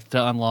 like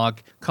to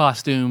unlock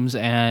costumes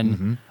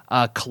and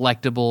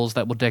collectibles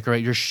that will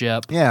decorate your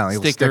ship. Yeah,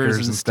 like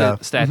stickers and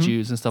stuff.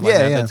 Statues and stuff like Yeah,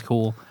 that. yeah. That's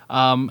cool.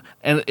 And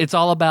it's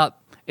all about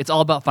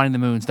finding the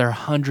moons. There are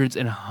hundreds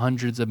and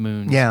hundreds of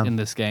moons Yeah. in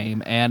this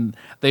game, and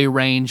they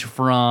range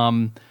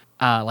from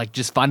like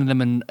just finding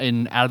them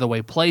in out of the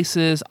way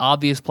places,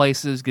 obvious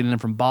places, getting them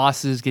from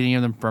bosses, getting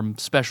them from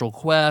special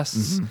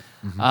quests,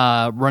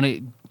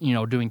 running,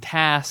 doing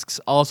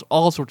tasks,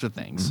 all sorts of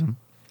things.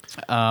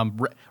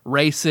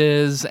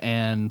 Races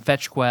and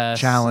fetch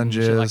quests, and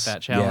shit like Challenges,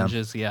 that.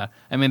 Challenges, yeah.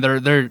 I mean, there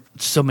are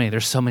so many.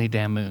 There's so many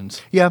damn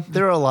moons. Yeah,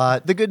 there are a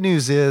lot. The good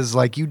news is,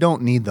 like, you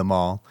don't need them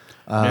all.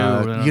 No,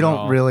 not you at don't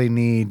all. really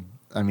need.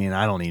 I mean,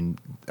 I don't need.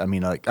 I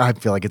mean, like, I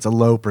feel like it's a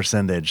low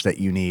percentage that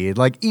you need.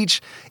 Like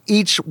each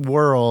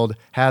world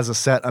has a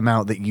set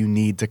amount that you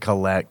need to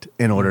collect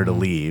in order to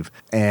leave,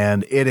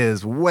 and it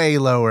is way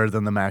lower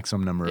than the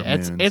maximum number of Yeah,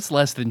 moons. it's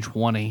less than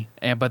 20,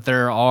 but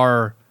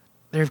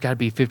there's got to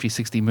be 50,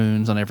 60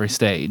 moons on every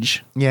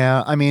stage.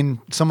 Yeah, I mean,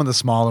 some of the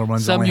smaller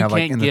ones Some only you have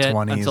like can't in the get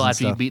 20s until and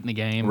after you've stuff. beaten the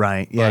game.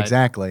 Right. Yeah, but-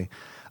 exactly.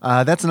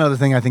 That's another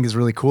thing I think is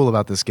really cool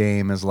about this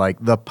game is like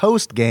the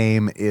post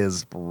game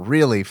is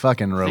really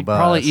fucking I think robust.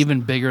 probably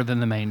even bigger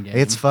than the main game.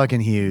 It's fucking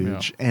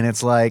huge. And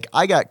it's like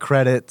I got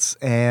credits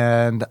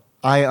and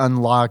I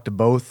unlocked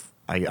both.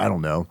 I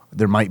don't know.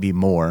 There might be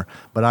more,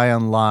 but I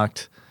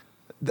unlocked.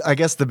 I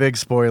guess the big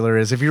spoiler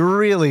is if you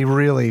really,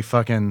 really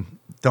fucking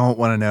don't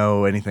want to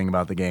know anything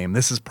about the game,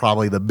 this is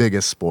probably the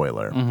biggest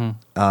spoiler.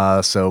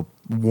 So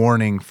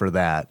warning for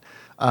that.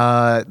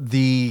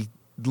 The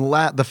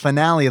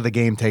finale of the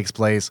game takes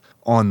place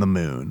on the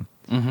moon.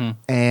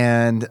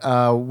 And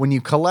when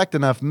you collect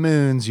enough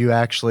moons, you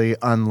actually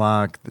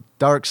unlock the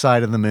dark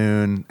side of the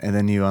moon, and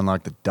then you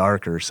unlock the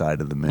darker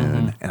side of the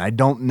moon. And I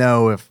don't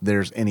know if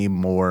there's any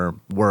more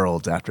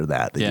worlds after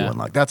that you Yeah.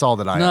 unlock. That's all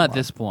that I not unlocked. at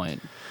this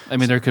point. I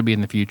mean, there could be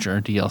in the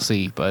future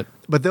DLC, but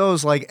But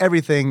those, like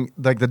everything,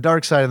 like the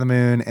dark side of the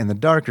moon and the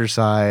darker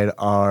side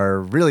are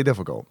really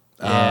difficult.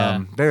 Yeah.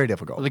 Very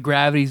difficult. the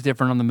gravity's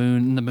different on the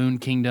moon, in the Moon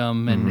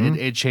Kingdom, and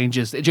it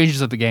changes. It changes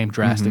up the game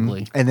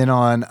drastically. And then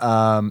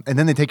and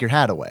then they take your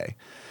hat away,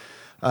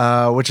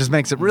 which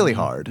makes it really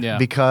hard Yeah.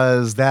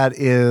 because that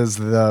is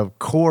the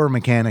core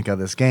mechanic of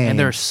this game. And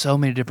there are so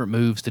many different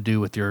moves to do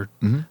with your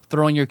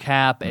throwing your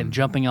cap and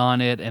jumping on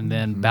it and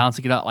then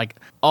bouncing it out. Like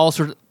all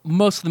sorts.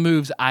 Most of the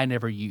moves I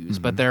never use,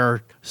 but there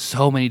are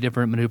so many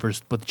different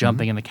maneuvers with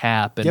jumping in the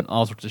cap and Yep.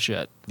 all sorts of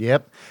shit.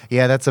 Yep.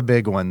 Yeah, that's a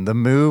big one. The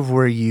move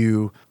where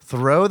you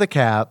throw the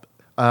cap,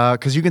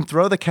 because you can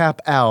throw the cap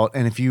out,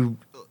 and if you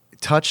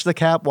touch the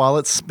cap while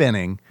it's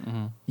spinning,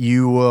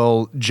 you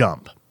will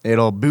jump.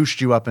 It'll boost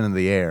you up into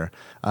the air.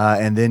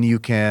 And then you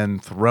can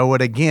throw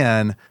it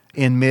again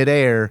in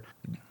midair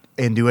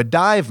and do a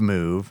dive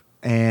move.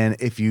 And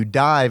if you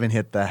dive and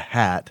hit the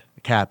hat,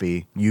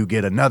 Cappy, you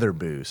get another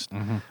boost.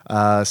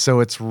 So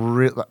it's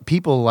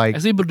people like I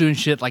see people doing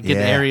shit like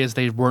getting Yeah. areas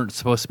they weren't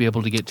supposed to be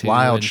able to get to.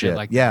 wild and shit.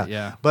 like Yeah. that.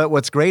 Yeah. But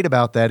what's great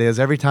about that is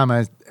every time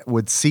I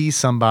would see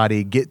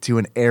somebody get to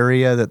an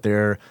area that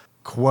they're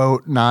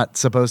quote not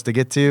supposed to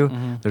get to,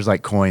 there's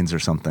like coins or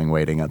something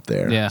waiting up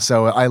there. Yeah.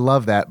 So I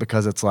love that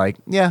because it's like,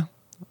 yeah,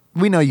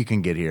 we know you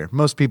can get here.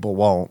 Most people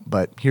won't,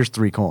 but here's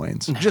 3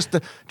 coins. Just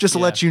to Yeah.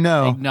 let you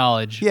know.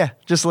 Acknowledge. Yeah,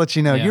 just to let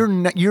you know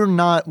Yeah. you're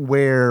not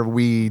where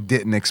we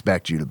didn't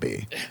expect you to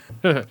be.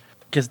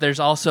 Because there's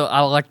also, I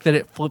like that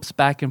it flips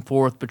back and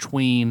forth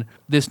between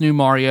this new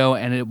Mario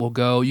and you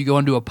go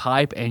into a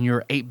pipe and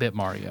you're 8-bit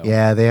Mario.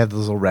 Yeah, they have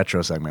those little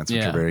retro segments,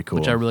 which Yeah, are very cool.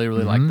 Which I really,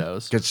 really like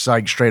those. It's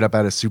like straight up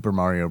out of Super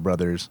Mario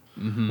Brothers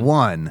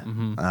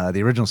 1,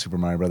 the original Super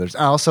Mario Brothers.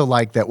 I also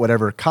like that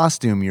whatever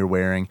costume you're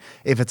wearing,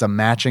 if it's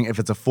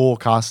a full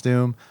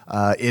costume,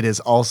 it is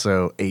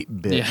also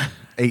 8-bit, Yeah.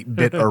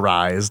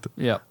 8-bit-arized,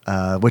 Yeah.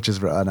 which is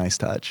a nice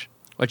touch.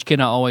 Which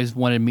Kenna always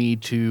wanted me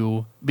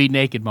to be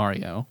naked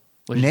Mario.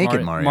 Which is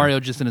Naked Mario? Mario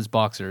just in his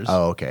boxers.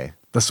 Oh, okay.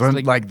 The swim,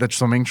 like- like the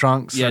swimming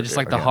trunks. Yeah, just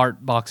like the Okay.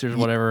 heart boxers,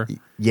 whatever.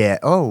 Yeah.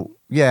 Oh,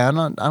 yeah. I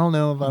don't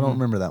know if I don't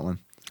remember that one.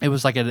 It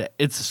was like it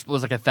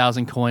was like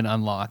 1,000 coin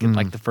unlock in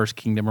like the first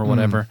kingdom or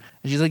whatever.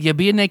 And she's like, "Yeah,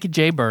 be a naked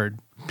Jaybird."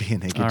 Be a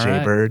naked All right.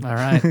 jaybird. All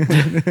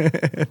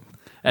right.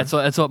 That's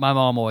what my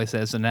mom always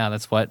says. So now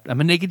that's what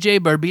I'm a naked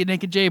jaybird. Be a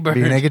naked jaybird.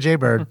 Be a naked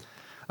jaybird.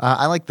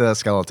 I like the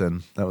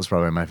skeleton. That was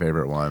probably my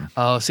favorite one.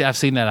 Oh, see, I've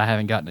seen that. I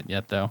haven't gotten it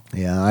yet though.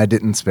 Yeah, I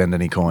didn't spend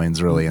any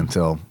coins really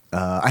until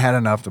I had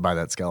enough to buy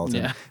that skeleton.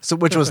 Yeah. So,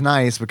 which was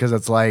nice because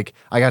it's like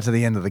I got to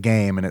the end of the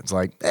game and it's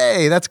like,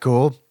 hey, that's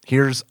cool.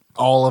 Here's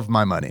all of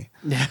my money.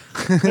 Yeah.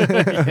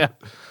 Yeah.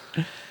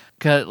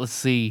 'Cause, let's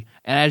see.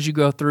 And as you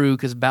go through,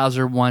 because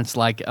Bowser wants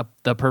like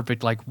the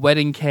perfect like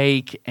wedding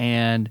cake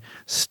and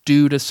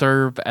stew to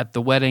serve at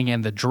the wedding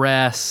and the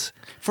dress.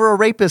 For a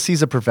rapist,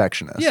 he's a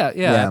perfectionist. Yeah,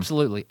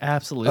 absolutely.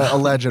 Absolutely.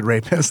 Alleged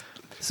rapist.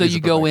 So He's you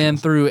a go in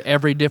perfectionist. through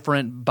every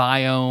different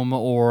biome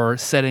or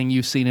setting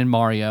you've seen in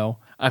Mario.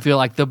 I feel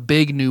like the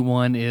big new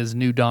one is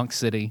New Donk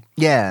City,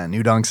 Yeah,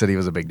 New Donk City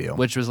was a big deal.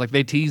 which was like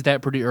they teased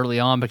that pretty early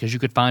on because you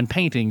could find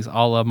paintings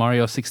a la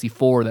Mario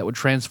 64 that would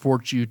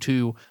transport you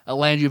to a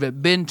land you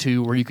haven't been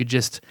to where you could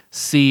just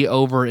see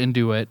over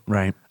into it.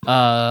 Right.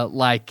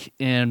 Like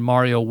in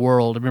Mario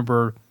World, I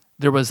remember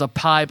there was a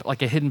pipe,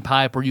 like a hidden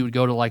pipe, where you would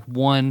go to like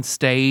one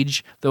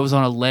stage that was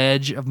on a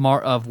ledge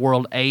of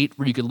World 8,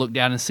 where you could look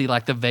down and see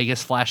like the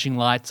Vegas flashing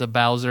lights of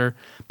Bowser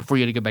before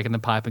you had to go back in the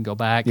pipe and go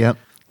back. Yep.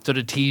 So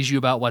to tease you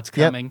about what's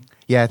Yep. coming.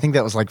 Yeah, I think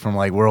that was like from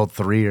like World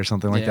 3 or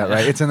something like that, Yeah.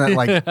 right? It's in that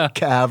like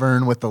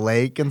cavern with the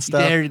lake and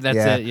stuff. That's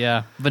it,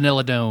 yeah.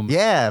 Vanilla Dome.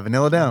 Yeah,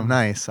 Vanilla Dome.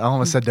 Nice. I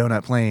almost said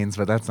Donut Plains,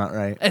 but that's not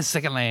right. It's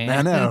second land.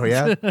 I know,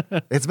 yeah.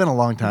 It's been a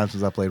long time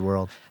since I played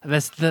World.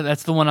 That's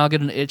the one I'll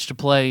get an itch to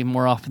play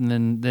more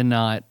often than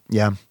not.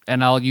 Yeah.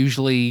 And I'll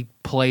usually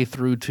play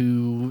through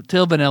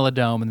till Vanilla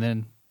Dome and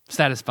then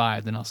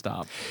satisfied, then I'll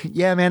stop.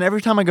 Yeah, man.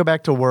 Every time I go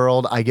back to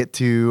World, I get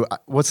to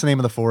what's the name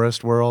of the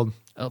forest world?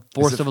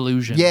 Force of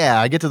Illusion. Yeah,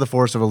 I get to the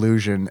Forest of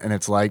Illusion, and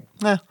it's like,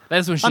 That's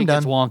when I'm shit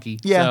gets done. wonky.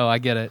 Yeah. So I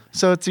get it.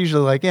 So it's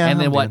usually like, yeah. And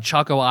then I'm what? done.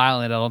 Choco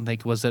Island, I don't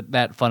think was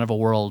that fun of a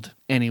world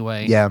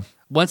anyway. Yeah.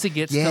 Once it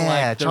gets to Yeah,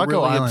 like the Choco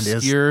really Island is-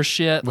 obscure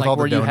shit, with like all the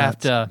where you have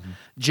donuts. to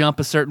jump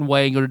a certain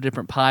way and go to a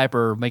different pipe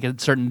or make a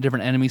certain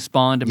different enemy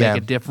spawn to Yeah.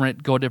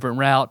 make go a different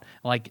route.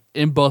 Like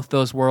in both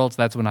those worlds,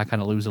 that's when I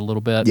kind of lose a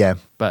little bit. Yeah.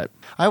 But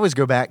I always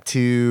go back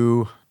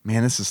to,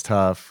 man, this is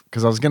tough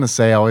because I was going to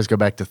say I always go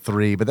back to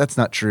 3, but that's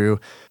not true.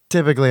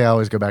 Typically, I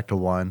always go back to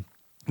 1.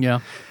 yeah.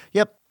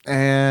 Yep.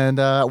 And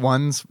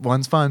one's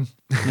fun.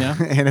 Yeah.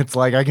 And it's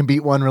like I can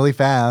beat one really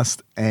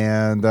fast.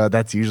 And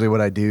that's usually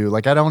what I do.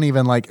 Like I don't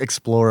even like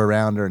explore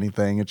around or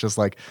anything. It's just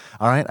like,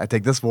 all right, I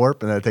take this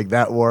warp and then I take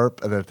that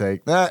warp and then I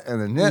take that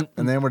and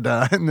then we're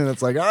done. And then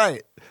it's like, all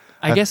right.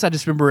 I guess I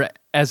just remember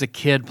as a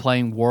kid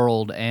playing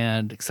World,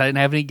 and because I didn't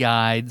have any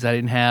guides,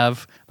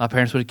 my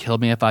parents would have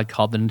killed me if I'd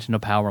called the Nintendo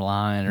Power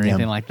Line or Yeah.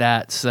 anything like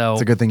that. So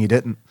It's a good thing you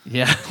didn't.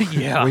 yeah,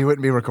 yeah, We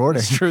wouldn't be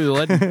recording. it's true.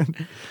 It wouldn't.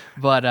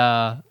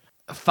 But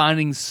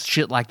finding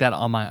shit like that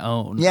on my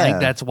own, I Yeah. think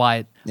that's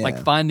why, like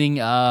Yeah. finding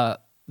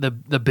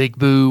the Big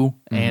Boo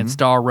and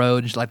Star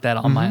Road, just like that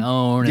on my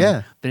own, and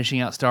Yeah. finishing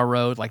out Star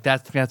Road, like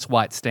that's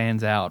why it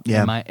stands out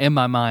Yeah. in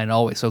my mind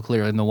always so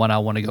clearly, and the one I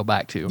want to go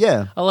back to.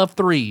 Yeah. I love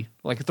 3.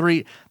 Like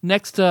 3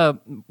 next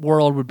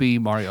World would be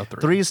Mario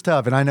 3. 3 is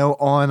tough. And I know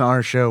on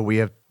our show we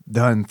have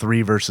done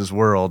 3 versus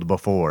World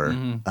before.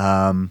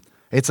 Mm-hmm.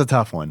 It's a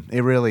tough one.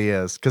 It really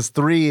is. Because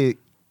 3,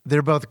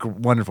 they're both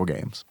wonderful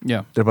games.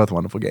 Yeah. They're both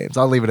wonderful games.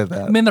 I'll leave it at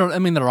that. I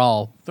mean they're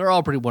all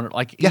pretty wonderful.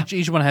 Like Yeah.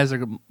 each one has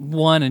like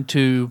 1 and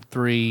 2,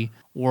 3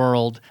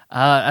 World.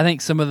 I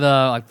think some of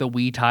the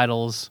Wii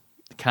titles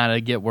kind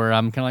of get where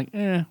I'm kind of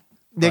like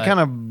They but- kind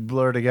of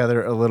blur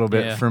together a little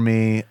bit Yeah. for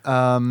me.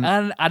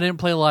 And I didn't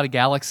play a lot of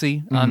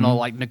Galaxy. I know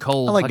like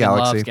Nicole I like fucking loves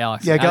Galaxy.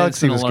 Galaxy. Yeah, I didn't Galaxy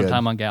spend was a lot good. of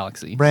time on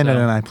Galaxy. Brandon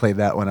so. and I played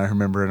that one. I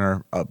remember in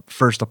our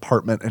first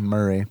apartment in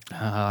Murray.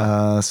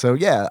 So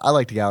yeah, I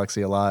liked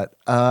Galaxy a lot.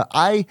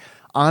 I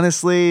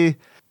honestly,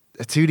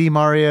 2D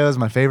Mario is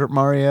my favorite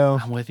Mario.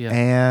 I'm with you.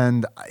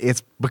 And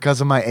it's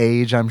because of my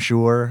age, I'm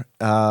sure.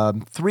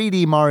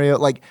 3D Mario,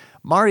 like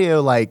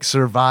Mario, like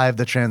survived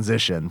the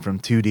transition from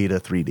 2D to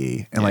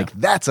 3D, and like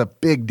that's a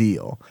big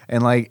deal.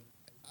 And like,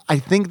 I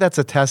think that's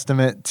a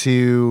testament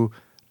to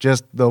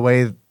just the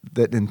way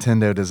that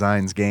Nintendo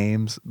designs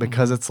games,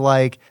 because it's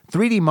like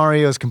 3D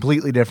Mario is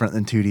completely different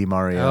than 2D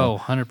Mario. Oh,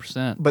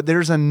 100%. But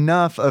there's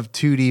enough of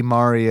 2D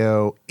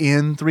Mario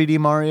in 3D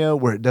Mario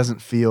where it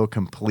doesn't feel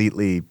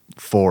completely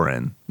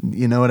foreign.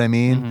 You know what I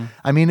mean?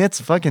 I mean, it's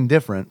fucking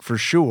different for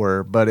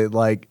sure, but it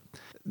like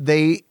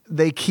they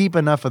keep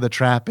enough of the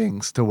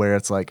trappings to where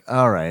it's like,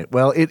 all right,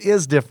 well, it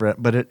is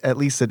different, but at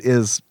least it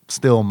is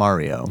still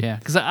Mario. Yeah,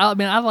 because I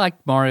mean I like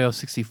Mario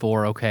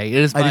 64. Okay, it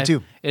is. I do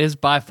too. It is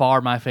by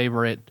far my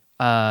favorite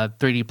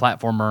 3D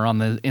platformer on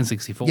the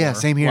N64. Yeah,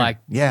 same here. Like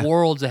Yeah.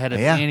 worlds ahead of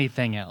Yeah.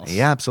 anything else.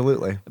 Yeah,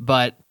 absolutely.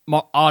 But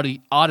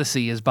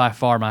Odyssey is by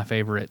far my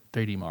favorite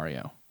 3D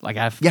Mario. Like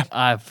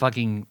I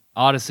fucking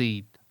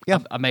Odyssey Yeah.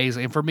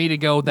 amazing. And for me to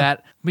go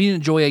me to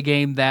enjoy a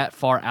game that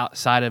far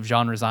outside of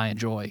genres I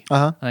enjoy,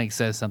 I think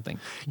says something.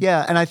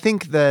 Yeah, and I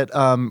think that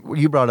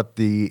you brought up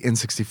the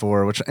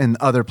N64, and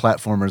other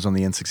platformers on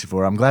the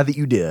N64. I'm glad that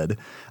you did,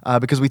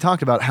 because we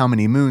talked about how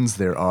many moons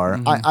there are.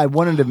 I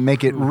wanted to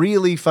make it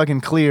really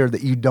fucking clear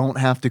that you don't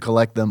have to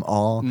collect them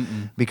all,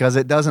 because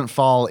it doesn't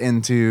fall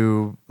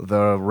into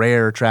the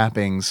rare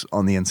trappings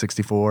on the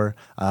N64.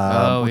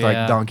 With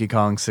like Donkey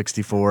Kong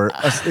 64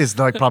 is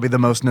like probably the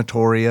most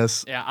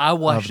notorious. Yeah, I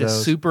watched a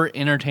super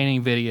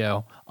entertaining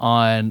video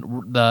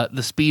on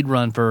the speed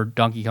run for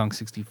Donkey Kong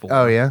 64.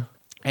 Oh yeah.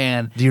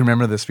 And Do you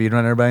remember the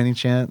speedrunner by any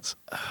chance?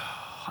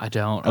 I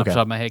don't off the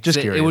top of my head. Just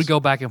It curious. would go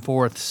back and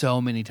forth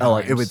so many times. Oh,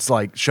 like it would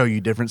like show you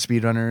different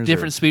speedrunners.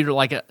 different speed,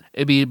 like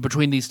it'd be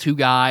between these two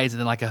guys, and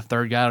then like a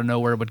third guy out of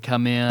nowhere would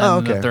come in, Oh,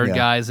 and the okay, third yeah.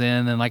 guy's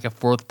in, and like a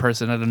fourth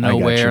person out of got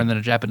nowhere, you. and then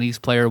a Japanese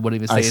player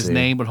wouldn't even I say his see.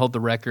 name, would hold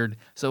the record.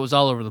 So it was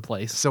all over the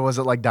place. So was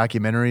it like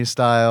documentary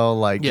style,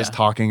 like just Yeah.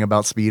 talking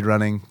about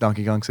speedrunning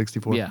Donkey Kong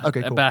 64? Yeah.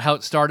 Okay, cool. About how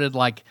it started,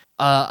 like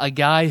a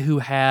guy who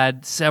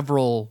had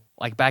several,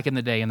 like back in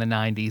the day in the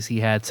 90s,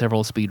 he had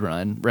several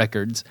speedrun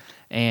records,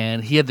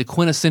 and he had the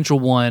quintessential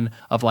one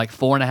of like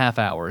 4.5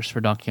 hours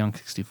for Donkey Kong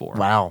 64.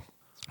 Wow.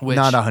 Which-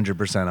 Not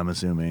 100%, I'm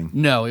assuming.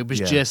 No, it was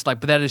Yeah. just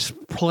like, but that is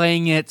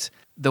playing it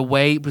the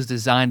way it was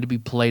designed to be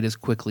played as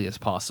quickly as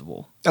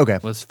possible. Okay.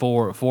 Was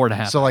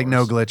 4.5 So like no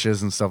hours.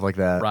 glitches and stuff like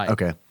that. Right.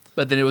 Okay.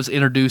 But then it was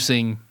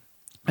introducing,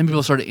 and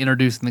people started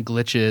introducing the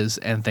glitches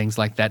and things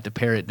like that to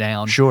pare it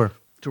down. Sure.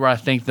 To where I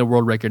think the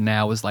world record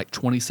now is like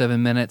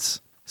 27 minutes,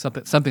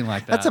 something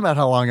like that. That's about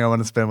how long I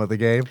want to spend with the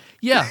game.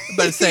 Yeah,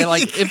 but say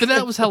like if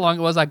that was how long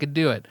it was, I could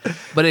do it.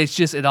 But it's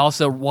just it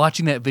also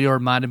watching that video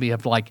reminded me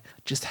of like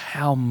just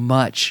how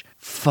much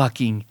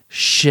fucking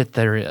shit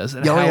there is,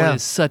 and Oh, how yeah. it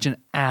is such an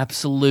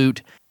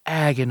absolute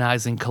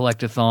agonizing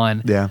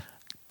collectathon Yeah.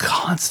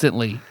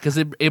 constantly, because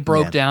it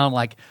broke Yeah. down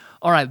like,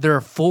 all right, there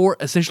are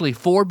essentially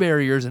four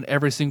barriers in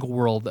every single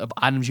world of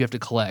items you have to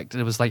collect.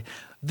 And it was like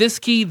this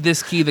key,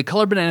 the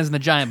colored bananas, and the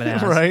giant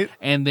bananas. Right.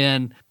 And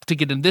then to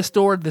get in this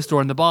door, and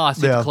the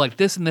boss, you have Yeah. to collect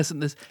this and this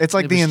and this. It's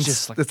like And it the was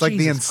just like, it's like the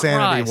Jesus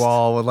insanity Christ.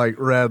 wall with like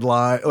red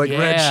line, like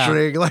red Yeah.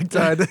 string, like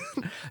tied. to-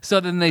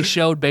 So then they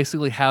showed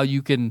basically how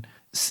you can.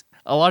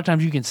 A lot of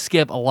times you can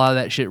skip a lot of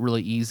that shit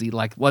really easy,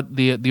 like what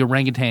the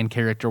orangutan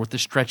character with the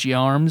stretchy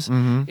arms.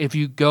 Mm-hmm. If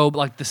you go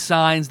like the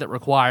signs that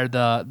require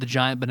the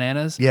giant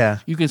bananas, Yeah.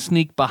 you can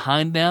sneak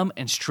behind them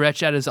and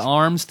stretch out his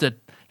arms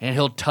and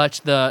he'll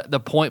touch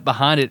the point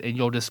behind it, and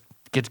you'll just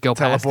get to go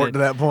past Teleport it. to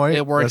that point?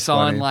 It works That's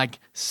on funny. like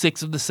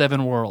 6 of the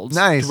 7 worlds,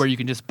 Nice. to where you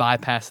can just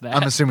bypass that.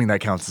 I'm assuming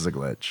that counts as a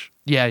glitch.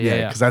 yeah.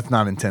 Because that's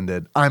not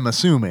intended. I'm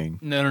assuming.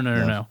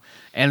 No.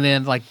 And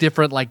then like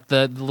different like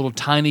the little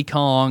tiny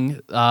Kong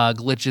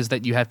glitches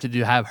that you have to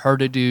have her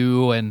to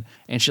do and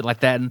shit like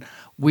that, and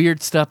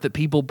weird stuff that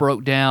people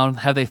broke down,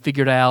 how they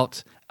figured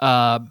out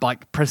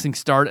like pressing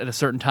start at a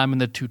certain time in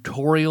the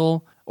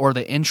tutorial or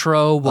the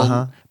intro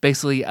will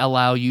basically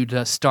allow you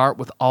to start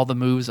with all the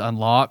moves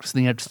unlocked, so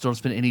then you have to still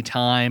spend any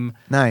time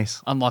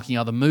Nice. unlocking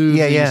all the moves.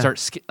 Yeah, and yeah.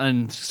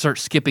 You start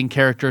skipping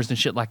characters and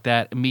shit like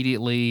that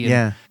immediately. And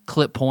Yeah.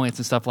 clip points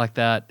and stuff like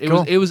that.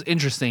 Cool. It was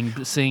interesting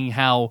seeing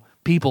how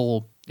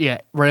people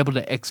were able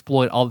to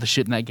exploit all the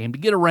shit in that game to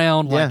get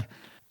around. Yeah. Like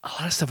a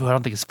lot of stuff I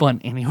don't think is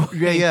fun anyway.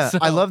 Yeah. So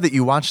I love that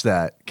you watched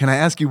that. Can I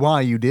ask you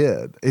why you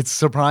did? It's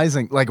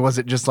surprising. Like, was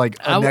it just like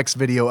a next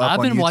video up I've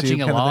on been YouTube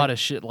watching a kind of lot thing? of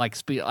shit like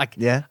speed. Like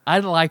Yeah? I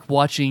like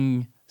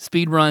watching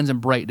speed runs and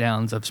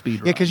breakdowns of speed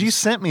runs. Yeah, because you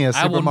sent me a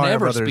Super I will Mario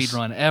never Brothers. speed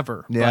run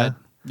ever. Yeah? But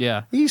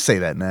yeah. You say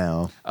that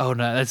now. Oh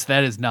no,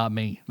 that is not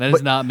me. That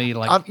is not me.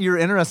 Like You're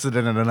interested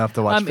in it enough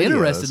to watch I'm videos.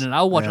 interested in it.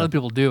 I'll watch Yeah. other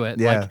people do it.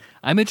 Yeah. Like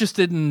I'm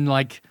interested in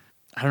like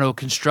I don't know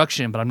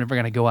construction, but I'm never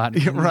gonna go out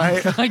and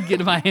Right. like get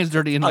my hands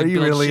dirty and Are like you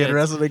build really shit.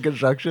 interested in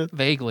construction?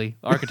 Vaguely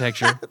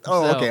architecture.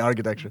 Oh, So, okay,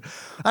 architecture.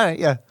 All right,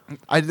 yeah.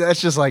 That's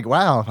just like,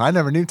 wow, I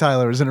never knew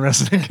Tyler was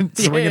interested in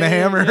swinging a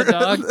hammer. yeah,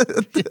 dog.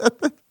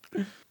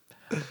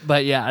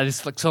 But yeah, I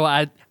just like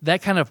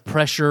that kind of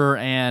pressure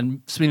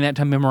and spending that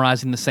time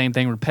memorizing the same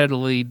thing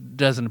repetitively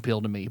doesn't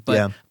appeal to me. But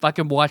Yeah. if I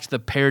can watch the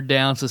pared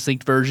down,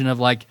 succinct version of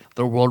like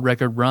the world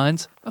record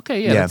runs,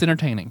 okay, yeah, Yeah. that's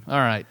entertaining. All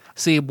right,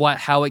 see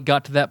how it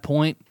got to that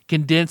point,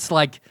 condense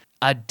like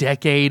a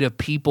decade of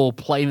people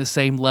playing the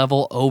same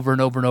level over and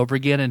over and over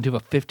again into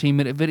a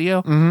 15-minute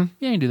video. Mm-hmm.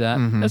 Yeah, you can do that.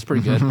 That's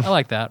pretty good. I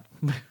like that.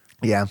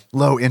 Yeah,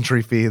 low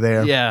entry fee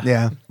there. Yeah.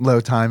 Yeah, low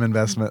time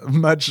investment.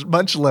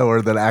 Much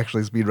lower than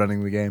actually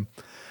speedrunning the game.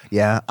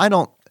 Yeah,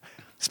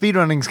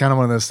 speedrunning is kind of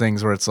one of those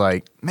things where it's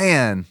like,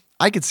 man,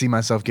 I could see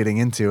myself getting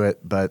into it,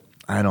 but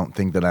I don't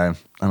think that I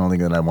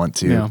want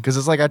to. Yeah. Because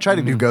it's like I try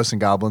to do Ghosts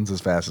and Goblins as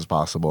fast as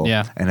possible.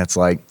 Yeah. And it's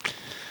like,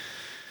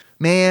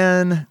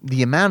 man,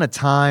 the amount of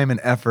time and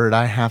effort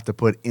I have to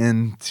put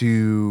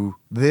into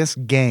this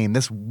game,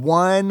 this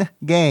one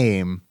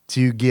game,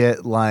 to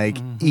get like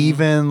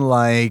even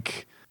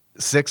like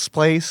 6th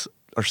place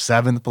or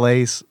 7th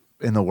place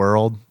in the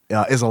world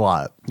is a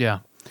lot. Yeah.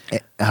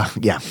 Yeah.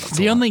 it's a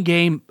The lot.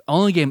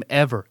 only game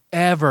ever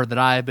that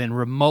I have been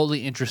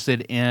remotely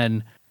interested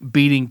in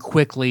beating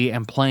quickly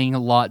and playing a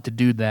lot to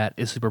do that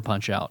is Super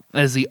Punch Out.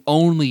 That is the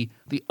only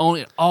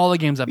all the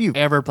games I've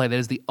ever played. That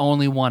is the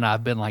only one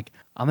I've been like,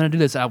 I'm gonna do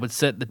this. I would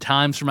set the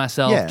times for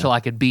myself till I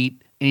could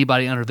beat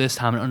anybody under this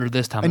time and under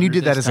this time. And you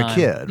did that as a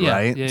kid,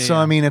 right? Yeah, so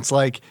I mean, it's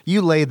like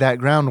you laid that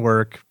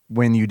groundwork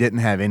when you didn't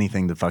have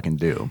anything to fucking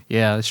do.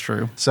 Yeah, that's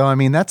true. So I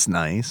mean, that's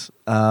nice.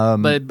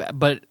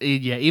 But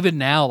yeah, even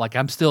now, like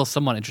I'm still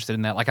somewhat interested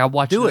in that. Like I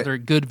watched another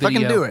good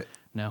video. Fucking do it.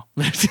 No.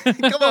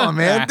 Come on,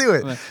 man, do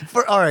it.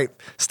 All right,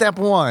 step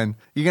 1,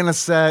 you're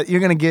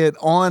gonna get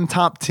on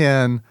top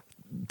 10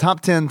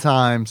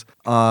 times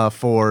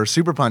for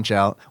Super Punch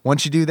Out.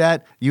 Once you do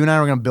that, you and I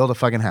are gonna build a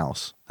fucking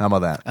house. How about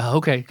that?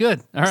 Okay,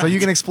 good. All right. So you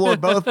can explore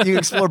both. You can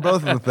explore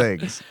both of the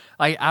things.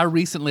 I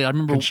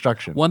remember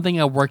Construction. One thing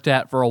I worked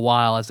at for a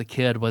while as a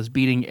kid was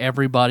beating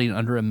everybody in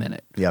under a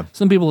minute. Yeah.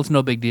 Some people it's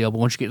no big deal, but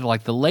once you get to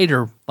like the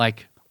later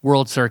like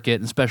World Circuit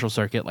and Special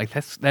Circuit, like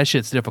that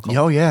shit's difficult.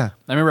 Oh yeah.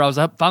 I remember I was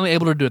finally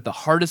able to do it. The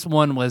hardest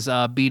one was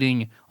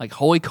beating like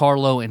Hoy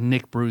Carlo and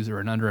Nick Bruiser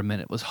in under a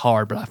minute. It was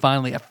hard, but I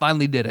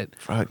finally did it.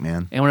 Fuck,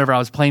 man. And whenever I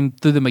was playing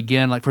through them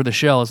again, like for the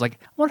show, I was like,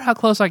 I wonder how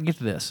close I can get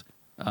to this.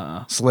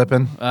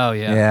 Slipping. Oh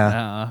yeah.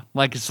 Yeah.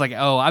 Like it's like,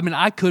 oh, I mean,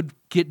 I could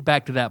get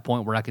back to that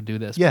point where I could do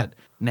this. Yeah. But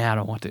now I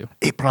don't want to.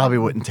 It probably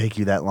wouldn't take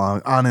you that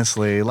long,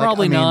 honestly. Like,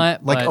 Probably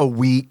not, Like but- a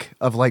week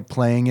of like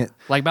playing it.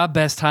 Like my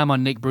best time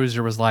on Nick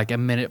Bruiser was like a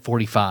minute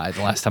 45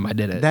 the last time I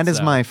did it. That is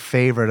so. my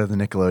favorite of the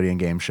Nickelodeon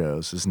game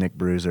shows. Is Nick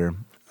Bruiser.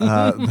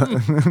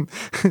 The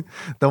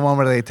one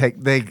where they have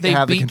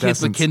the beat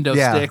kids with contestants.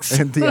 kendo sticks.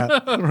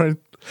 Right.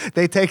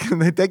 They take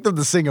them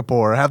to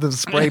Singapore, have them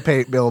spray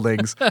paint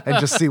buildings, and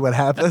just see what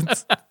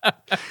happens.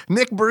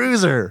 Nick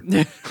Bruiser.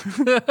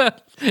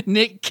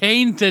 Nick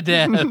Kane to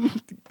death.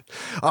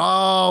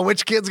 Oh,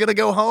 which kid's gonna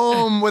go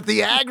home with the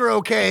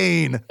aggro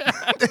cane?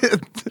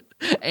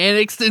 And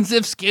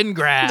extensive skin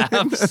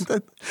grafts.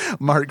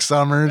 Mark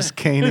Summers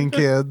caning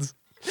kids.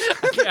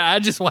 I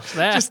just watched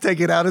that. Just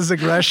taking out his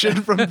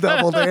aggression from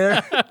Double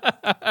Dare.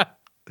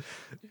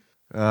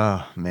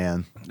 Oh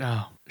man,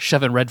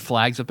 Shoving red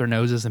flags up their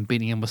noses and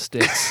beating them with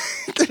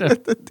sticks.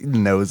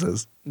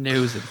 noses.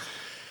 Noses.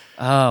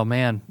 Oh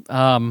man.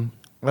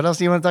 What else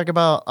do you want to talk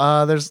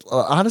about? There's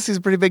Odyssey's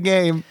a pretty big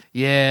game.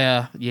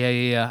 Yeah.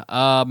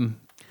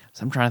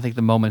 So I'm trying to think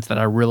the moments that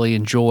I really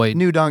enjoyed.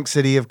 New Donk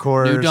City, of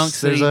course. New Donk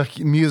City. There's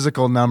a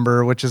musical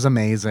number, which is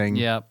amazing.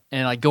 Yeah.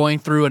 And like going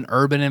through an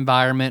urban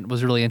environment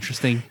was really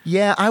interesting.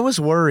 Yeah, I was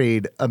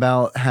worried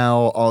about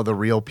how all the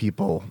real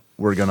people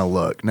were going to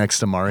look next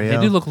to Mario.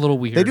 They do look a little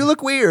weird. They do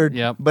look weird,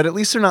 Yep. but at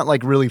least they're not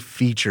like really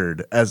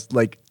featured as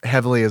like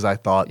heavily as I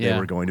thought they Yeah.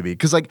 were going to be.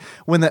 Because like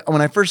when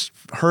I first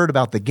heard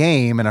about the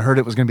game and I heard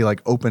it was going to be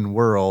like open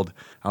world,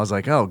 I was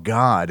like, oh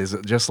god, is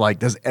it just like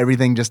does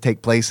everything just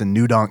take place in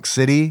New Donk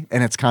City?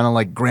 And it's kind of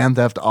like Grand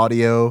Theft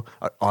Auto.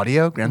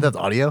 Grand Theft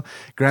Auto.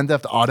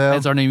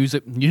 That's our new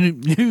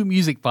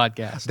music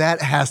podcast.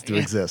 That has to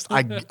exist.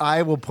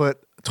 I will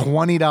put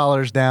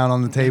 $20 down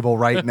on the table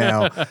right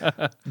now.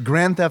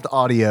 Grand Theft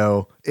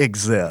Audio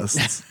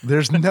exists.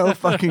 There's no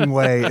fucking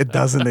way it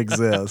doesn't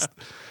exist.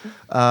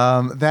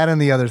 That and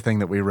the other thing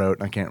that we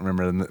wrote, I can't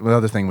remember. The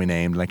other thing we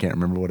named, and I can't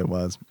remember what it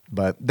was,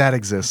 but that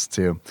exists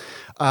too.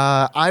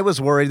 I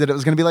was worried that it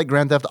was going to be like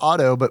Grand Theft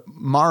Auto, but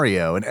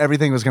Mario, and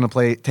everything was going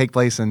to take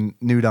place in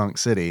New Donk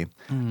City,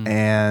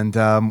 and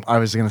I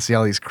was going to see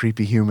all these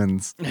creepy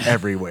humans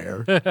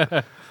everywhere.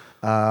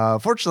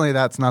 Fortunately,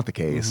 that's not the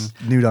case.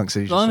 New Donk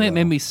City. The only thing that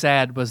made me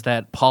sad was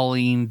that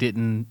Pauline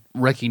didn't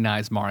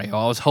recognize Mario.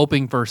 I was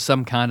hoping for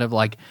some kind of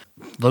like,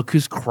 look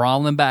who's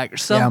crawling back, or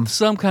some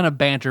kind of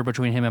banter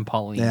between him and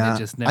Pauline. Yeah, It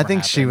just never I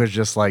think she happened. was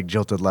just like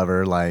jilted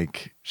lover.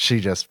 Like she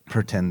just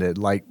pretended.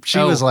 Like she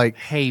was like,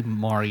 "Hey,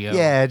 Mario."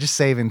 yeah, just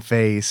saving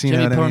face. You Should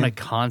know we what put I on mean? a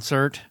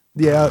concert?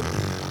 Yeah.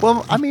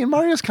 Well, I mean,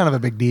 Mario's kind of a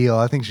big deal.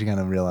 I think she kind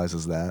of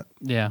realizes that.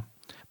 Yeah,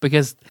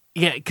 because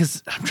I'm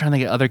trying to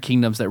think of other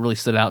kingdoms that really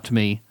stood out to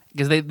me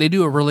because they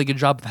do a really good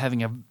job of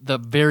having the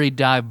very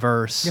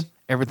diverse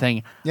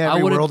everything. Yeah,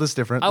 every world is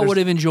different. I would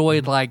have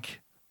enjoyed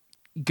like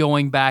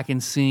going back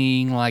and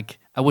seeing like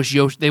I wish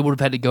they would have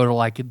had to go to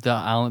like the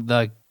island,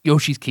 the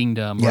Yoshi's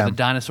Kingdom or the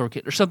Dinosaur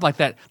Kingdom or something like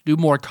that. Do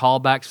more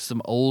callbacks to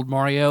some old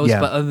Marios.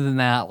 Yeah. But other than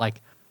that,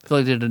 like I feel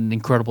like they did an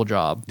incredible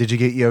job Did you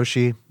get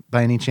Yoshi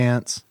by any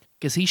chance?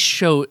 because he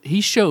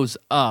shows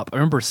up. I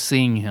remember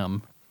seeing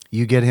him.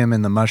 You get him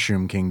in the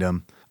Mushroom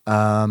Kingdom.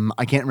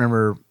 I can't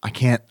remember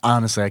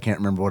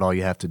what all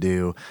you have to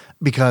do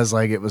because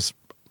like it was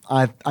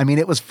I mean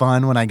it was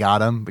fun when I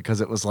got him because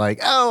it was like,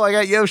 oh, I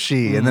got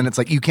Yoshi. And then it's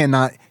like he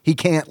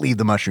can't leave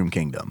the Mushroom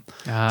Kingdom.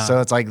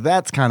 So it's like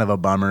that's kind of a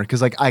bummer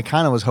because like I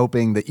kind of was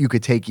hoping that you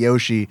could take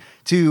Yoshi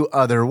to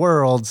other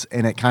worlds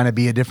and it kind of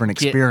be a different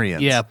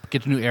experience.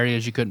 Get to new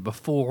areas you couldn't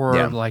before.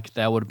 Yeah. Like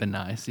that would have been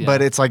nice. Yeah.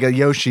 But it's like a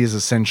Yoshi is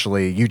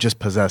essentially you just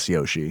possess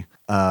Yoshi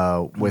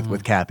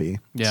with Cappy.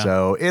 Yeah.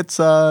 So it's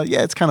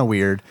kind of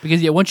weird.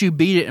 Because once you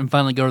beat it and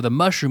finally go to the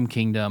Mushroom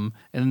Kingdom,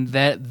 and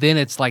then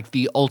it's like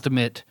the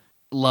ultimate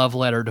love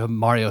letter to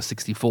Mario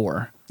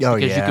 64. Oh,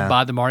 because you yeah. could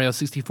buy the Mario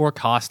 64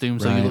 costume,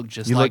 so Right. you look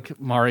just You like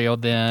Mario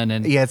then.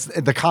 And Yeah,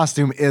 the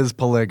costume is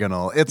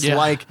polygonal. It's Yeah.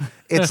 like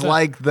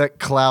the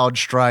Cloud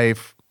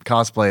Strife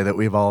cosplay that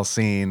we've all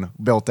seen,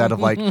 built out of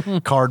like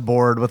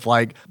cardboard with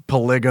like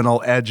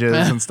polygonal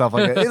edges and stuff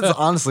like that. It's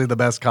honestly the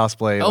best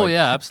cosplay. Oh, Like,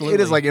 yeah, absolutely.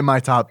 It is like in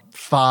my top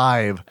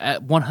 5.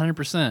 at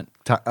 100%.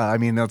 I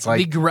mean, that's like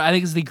I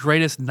think it's the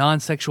greatest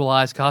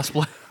non-sexualized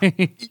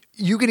cosplay.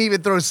 you can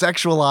even throw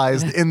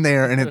sexualized in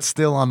there, and it's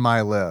still on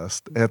my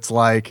list. It's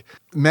like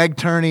Meg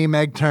Turney,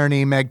 Meg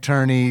Turney, Meg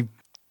Turney.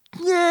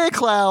 Yeah,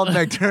 Cloud,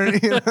 Meg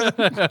Turney.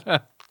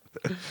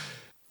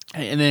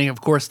 And then,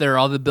 of course, there are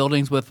all the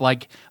buildings with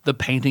like the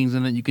paintings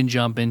and that you can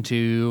jump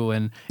into.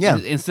 And Yeah.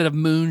 instead of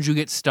moons, you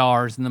get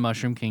stars in the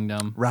Mushroom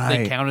Kingdom. They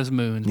Right. count as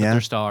moons, but Yeah,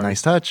 they're stars.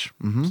 nice touch.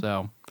 Hmm.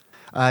 So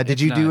Did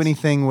It's you do nice.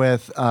 anything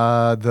with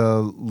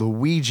the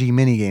Luigi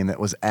minigame that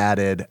was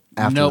added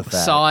after nope, the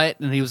fact? saw it,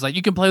 and he was like,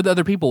 "You can play with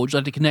other people. Would you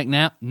like to connect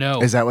now?"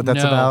 No. Is that what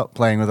that's No. about?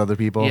 Playing with other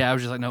people? Yeah, I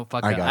was just like, no,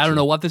 fuck I that. got I don't you.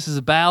 know what this is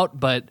about,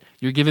 but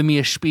you're giving me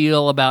a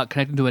spiel about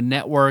connecting to a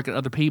network and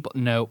other people.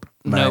 Nope,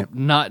 nope,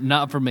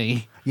 not for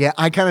me. Yeah,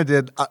 I kind of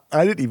did.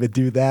 I didn't even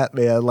do that,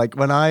 man. Like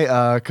when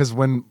because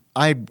when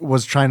I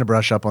was trying to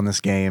brush up on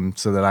this game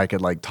so that I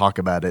could like talk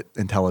about it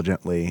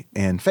intelligently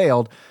and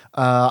failed,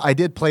 I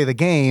did play the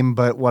game,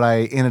 but what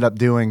I ended up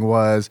doing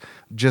was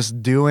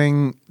just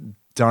doing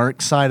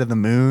Dark Side of the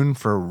Moon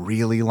for a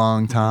really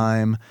long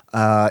time.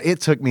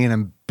 It took me an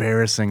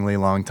embarrassingly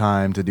long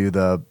time to do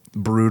the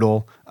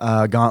brutal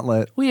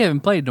gauntlet. We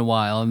haven't played in a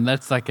while, and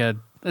that's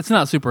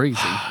not super easy.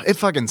 It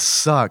fucking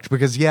sucked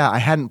because I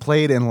hadn't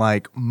played in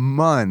like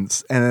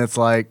months, and it's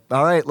like,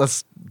 all right,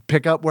 let's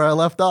pick up where I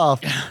left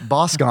off.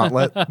 Boss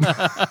gauntlet.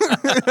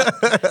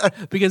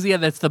 Because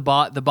that's the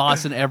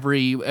boss in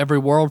every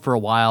world for a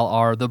while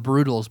are the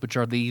Brutals, which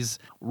are these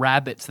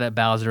rabbits that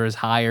Bowser has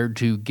hired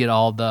to get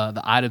all the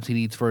items he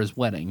needs for his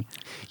wedding.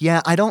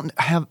 Yeah, I don't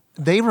have.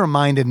 They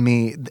reminded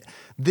me.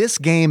 This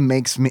game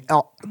makes me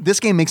want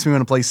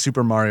to play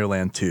Super Mario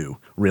Land 2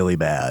 really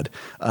bad,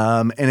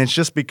 and it's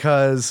just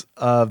because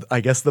of I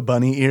guess the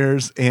bunny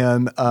ears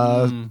in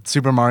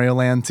Super Mario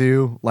Land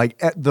 2.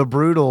 Like the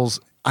Brutals,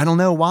 I don't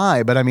know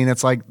why, but I mean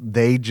it's like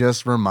they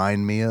just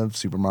remind me of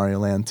Super Mario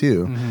Land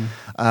 2,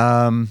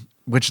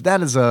 which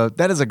that is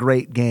a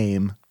great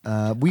game.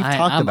 We've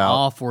talked I'm about.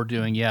 all for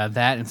doing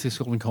that and 6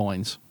 golden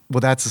coins.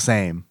 Well, that's the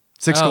same.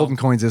 6 Oh. golden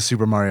coins is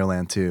Super Mario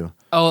Land 2.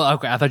 Oh,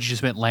 okay. I thought you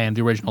just meant Land,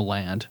 the original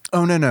Land.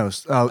 Oh no, no,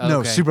 no!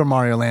 Okay. Super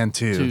Mario Land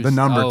 2, Two. the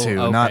number Oh, 2,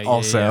 okay, not yeah,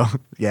 also.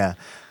 Yeah.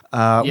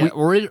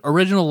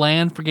 Original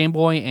Land for Game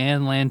Boy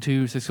and Land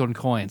 2 6 golden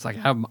coins. Like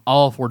I'm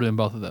all for doing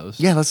both of those.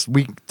 Yeah,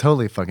 we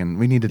totally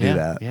we need to do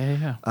yeah, that.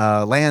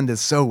 Yeah. Land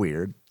is so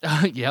weird,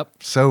 Yep.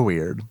 so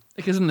weird.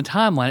 Because in the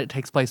timeline, it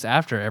takes place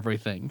after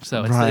everything,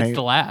 so it's Right.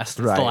 the last.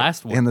 It's Right. the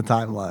last one. in the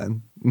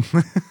timeline.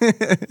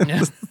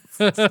 Yeah.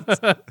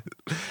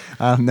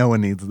 No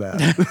one needs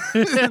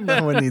that.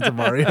 No one needs a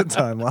Mario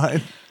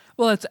timeline.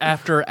 Well, it's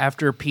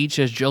after Peach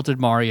has jilted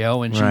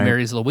Mario and she Right.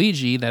 marries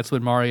Luigi. That's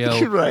when Mario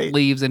Right.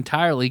 leaves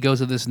entirely, goes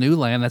to this new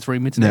land. That's where he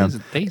meets Yeah.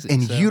 Daisy.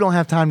 And so. you don't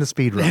have time to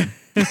speed run.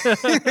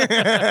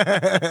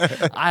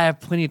 I have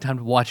plenty of time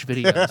to watch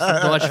videos.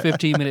 To watch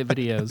 15-minute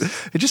videos.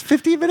 It's just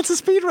 15 minutes of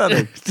speed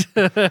running.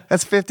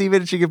 That's 15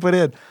 minutes you can put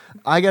in.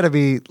 I gotta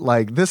be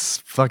like, this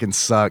fucking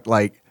sucked.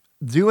 Like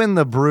doing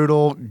the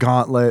brutal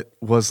gauntlet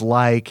was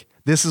like,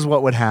 this is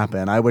what would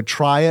happen. I would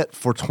try it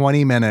for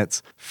 20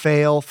 minutes,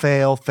 fail,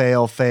 fail,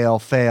 fail, fail,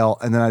 fail,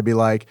 and then I'd be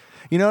like,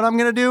 you know what I'm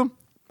gonna do?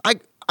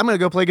 I'm gonna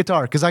go play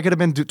guitar because I could have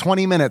been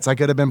 20 minutes. I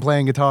could have been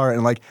playing guitar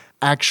and like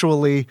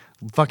actually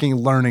fucking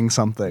learning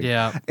something.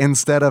 Yeah.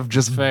 Instead of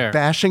just Fair.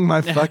 bashing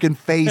my fucking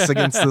face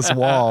against this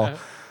wall.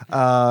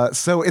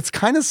 So it's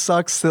kind of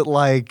sucks that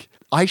like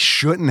I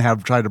shouldn't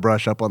have tried to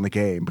brush up on the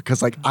game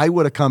because like I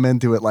would have come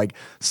into it like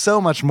so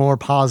much more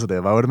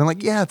positive. I would have been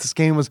like, yeah, this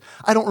game was,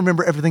 I don't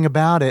remember everything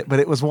about it, but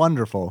it was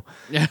wonderful.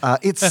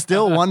 It's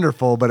still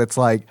wonderful, but it's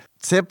like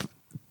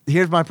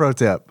here's my pro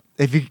tip.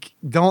 If you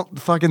don't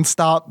fucking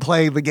stop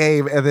playing the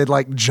game and then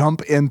like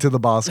jump into the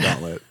boss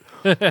gauntlet,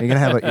 you're gonna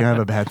have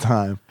a bad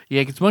time.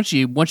 Yeah, because once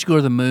you go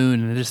to the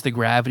moon and just the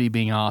gravity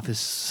being off is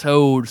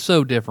so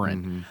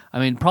different. Mm-hmm. I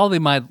mean, probably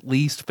my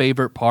least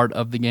favorite part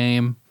of the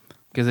game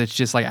because it's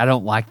just like I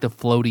don't like the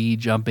floaty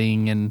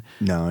jumping and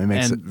No, it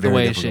makes it the very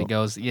way difficult. shit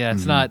goes. Yeah,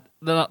 it's not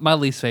my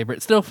least favorite.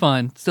 It's still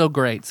fun, still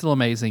great, still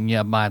amazing.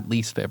 Yeah, my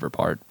least favorite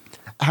part.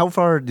 How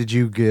far did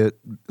you get?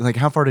 Like,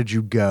 how far did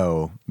you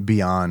go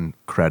beyond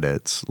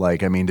credits?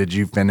 Like, I mean, did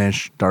you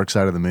finish Dark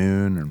Side of the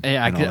Moon? Or,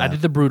 Yeah, and all I that?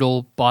 did the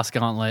brutal boss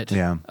gauntlet.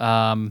 Yeah.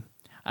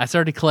 I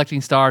started collecting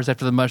stars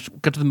after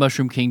got to the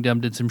Mushroom Kingdom,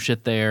 did some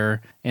shit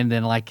there, and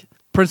then like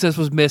Princess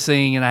was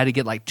missing, and I had to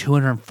get like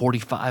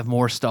 245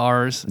 more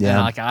stars. Yeah. And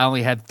like I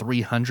only had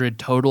 300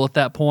 total at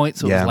that point,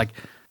 so it Yeah. was like,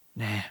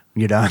 nah,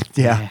 You're done.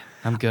 Yeah.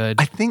 I'm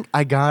good. I think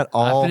I got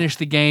all. I finished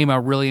the game. I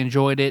really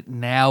enjoyed it.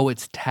 Now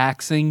it's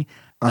taxing.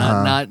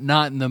 Not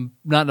in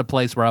a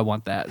place where I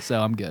want that. So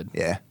I'm good.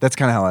 Yeah, that's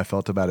kind of how I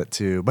felt about it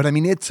too. But I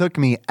mean, it took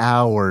me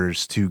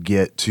hours to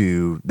get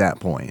to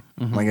that point.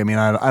 Like, I mean,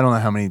 I don't know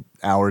how many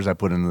hours I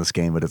put into this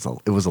game, but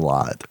it was a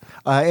lot.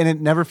 And it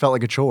never felt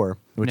like a chore,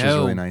 which is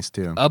really nice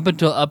too. Up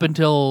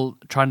until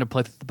trying to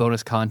play the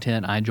bonus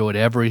content, I enjoyed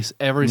every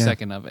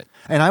second of it.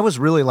 And I was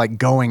really like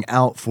going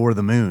out for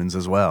the moons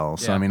as well.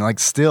 So Yeah. I mean, like,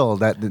 still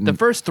that didn't. The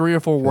first 3 or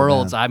 4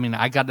 worlds, I mean,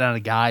 I got down a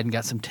guide and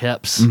got some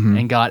tips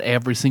and got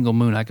every single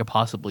moon I could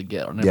possibly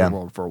get on every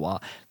world for a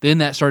while. Then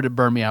that started to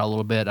burn me out a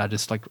little bit. I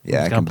just like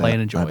was gonna play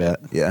and enjoy it.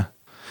 Yeah.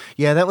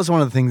 Yeah, that was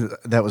one of the things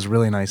that was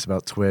really nice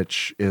about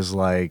Twitch is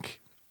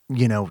like,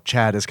 you know,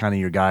 Chad is kind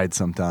of your guide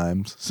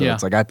sometimes. So Yeah.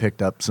 it's like I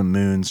picked up some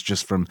moons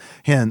just from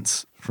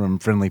hints from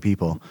friendly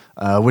people,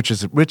 which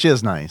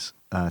is nice,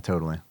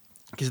 totally.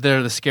 Because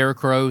they're the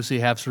scarecrows who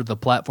have sort of the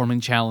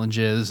platforming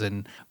challenges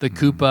and the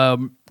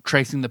Koopa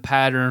tracing the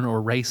pattern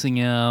or racing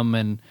him,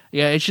 and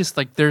yeah, it's just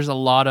like there's a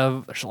lot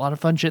of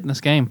fun shit in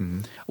this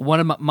game. One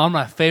of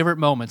my favorite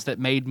moments that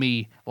made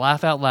me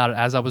laugh out loud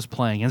as I was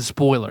playing, and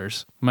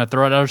spoilers, I'm gonna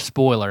throw out a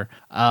spoiler.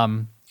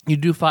 You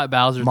do fight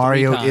Bowser.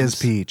 Mario 3 times. is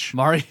Peach.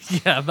 Mario,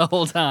 yeah, the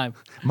whole time.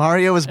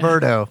 Mario is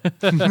Birdo.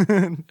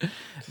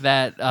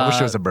 That I wish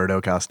it was a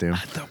Birdo costume.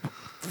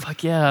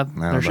 fuck yeah, I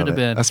there should love have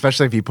it. been.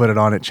 Especially if you put it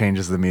on, it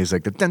changes the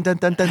music. The dun dun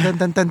dun dun dun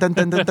dun dun dun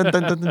dun dun dun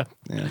dun dun.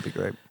 Yeah, it'd be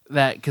great.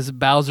 That because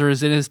Bowser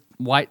is in his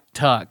white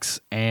tux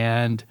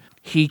and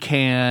he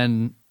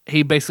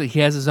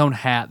has his own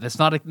hat that's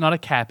not a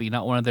cappy,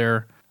 not one of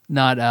their,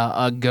 not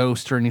a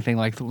ghost or anything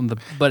like the,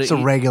 but It's a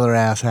regular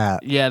ass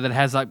hat. yeah, that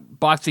has like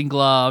boxing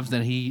gloves,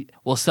 and he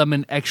will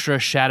summon extra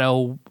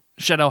shadow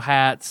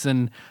hats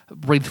and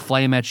breathe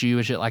flame at you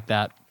and shit like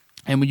that.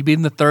 And when you beat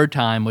him the 3rd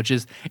time, which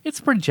is it's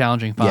a pretty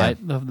challenging fight,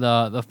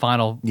 the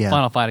final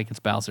fight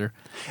against Bowser.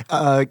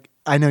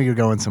 I know you're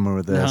going somewhere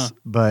with this,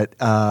 but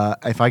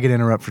if I could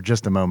interrupt for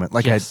just a moment,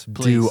 like Yes, I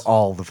please. do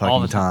all the fucking All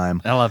the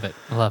time. I love it.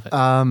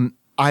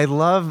 I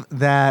love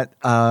that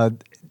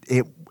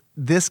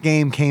this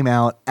game came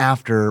out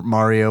after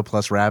Mario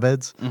plus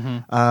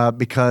Rabbids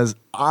because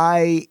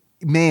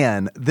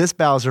this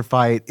Bowser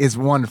fight is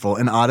wonderful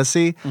in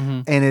Odyssey,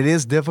 and it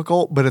is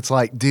difficult, but it's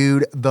like,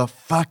 dude, the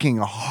fucking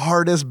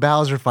hardest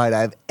Bowser fight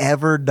I've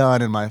ever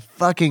done in my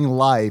fucking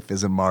life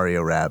is in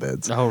Mario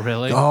Rabbids. Oh,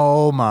 really?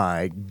 Oh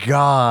my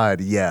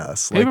God,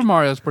 yes. Paper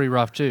Mario's pretty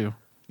rough too.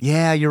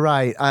 Yeah, you're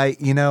right.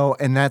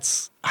 And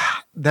that's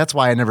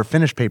why I never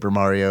finished Paper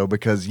Mario,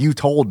 because you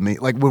told me,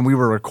 like when we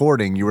were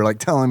recording, you were like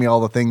telling me all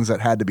the things that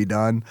had to be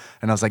done,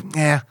 and I was like,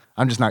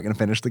 I'm just not going to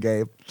finish the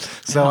game.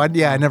 So I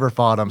never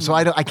fought him. So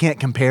I can't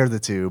compare the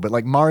two. But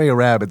like Mario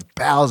Rabbids,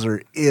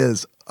 Bowser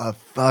is a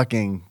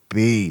fucking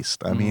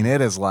beast. I mean,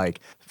 it is like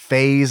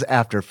phase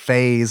after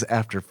phase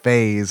after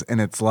phase,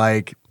 and it's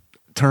like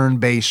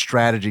turn-based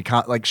strategy,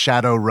 like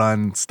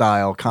Shadowrun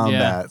style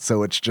combat. Yeah.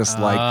 So it's just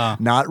like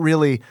not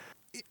really.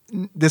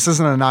 This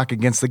isn't a knock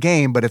against the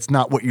game, but it's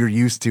not what you're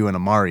used to in a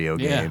Mario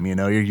game. You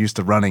know, you're used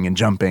to running and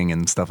jumping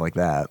and stuff like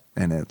that,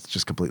 and it's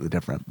just completely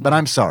different. But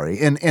I'm sorry,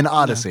 in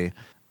Odyssey,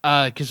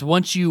 because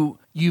once you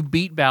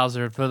beat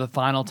Bowser for the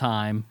final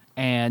time,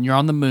 and you're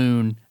on the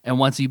moon, and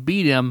once you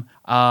beat him,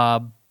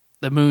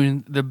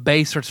 the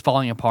base starts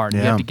falling apart.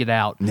 And you have to get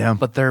out. Yeah.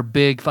 But there are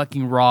big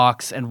fucking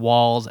rocks and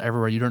walls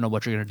everywhere. You don't know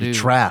what you're gonna do.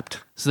 trapped.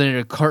 So then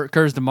it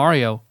occurs to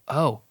Mario,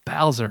 oh,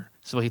 Bowser.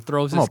 So he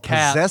throws his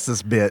cap. Possess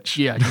this bitch.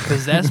 Yeah, you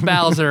possess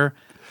Bowser.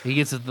 He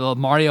gets the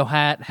Mario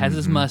hat, has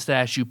his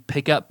mustache. You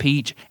pick up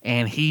Peach,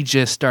 and he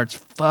just starts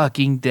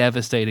fucking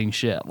devastating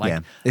shit,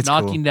 like it's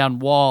knocking cool. down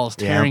walls,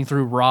 tearing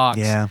through rocks.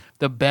 Yeah.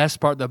 The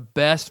best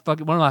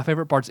fucking one of my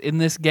favorite parts in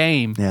this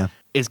game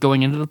is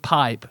going into the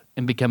pipe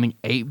and becoming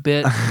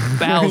 8-bit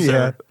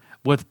Bowser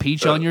with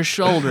Peach on your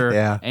shoulder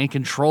and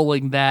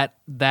controlling that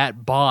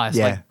boss,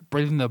 like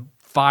breathing the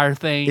fire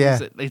things. Yeah.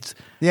 It's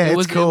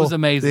It's cool. It was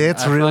amazing.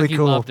 It's I really fucking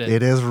cool. loved it.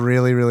 It is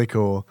really, really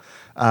cool.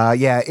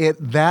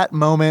 That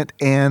moment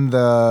and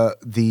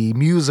the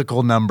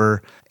musical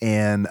number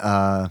in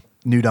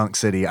New Dunk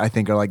City, I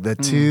think, are like the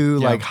two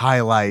like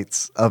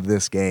highlights of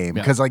this game,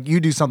 because like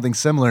you do something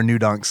similar in New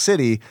Dunk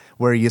City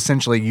where you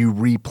essentially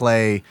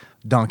replay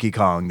Donkey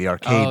Kong, the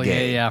arcade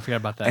game. Yeah, I forgot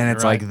about that. And You're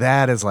it's right. like,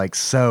 that is like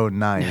so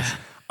nice.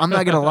 I'm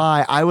not gonna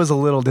lie, I was a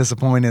little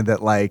disappointed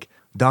that like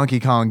Donkey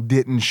Kong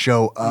didn't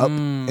show up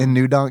in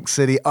New Dunk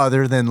City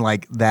other than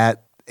like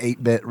that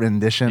 8-bit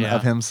rendition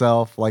of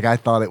himself. Like I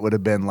thought it would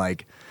have been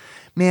like,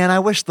 man, I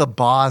wish the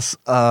boss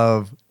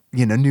of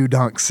New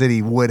Dunk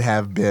City would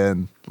have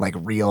been like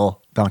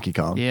real Donkey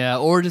Kong. Yeah,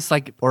 or just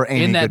like Or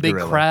Amy in that Good big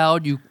Gorilla.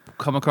 crowd, you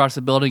come across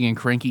the building and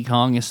Cranky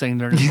Kong is sitting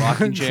there in his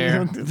rocking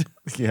chair.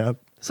 Yeah.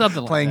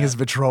 Something like Playing that. his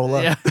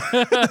Vitrola. Yeah.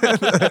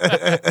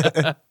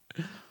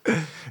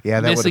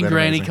 Yeah, that would Missing have been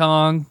Granny amazing.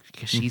 Kong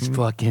because she's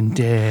fucking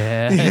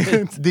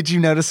dead. Did you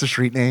notice the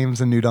street names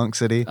in New Dunk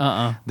City?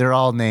 They're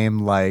all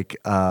named like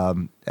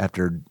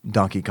after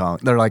Donkey Kong.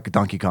 They're like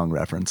Donkey Kong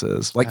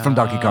references, like from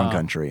Donkey Kong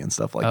Country and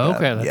stuff like that.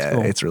 Okay, that's yeah,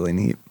 cool. it's really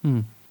neat.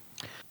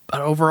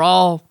 But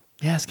overall,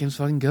 yeah, this game's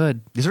fucking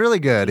good. It's really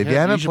good. If you you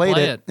haven't should played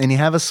play it it. and you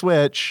have a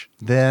Switch,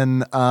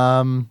 then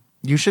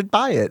you should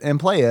buy it and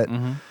play it.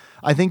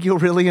 I think you'll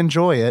really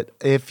enjoy it.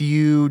 If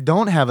you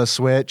don't have a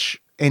Switch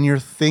and you're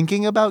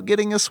thinking about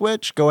getting a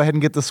Switch, go ahead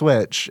and get the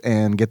Switch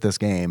and get this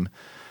game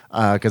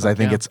because I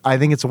think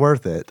it's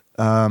worth it.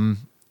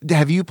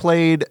 Have you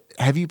played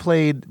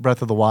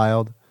Breath of the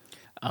Wild?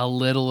 A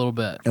little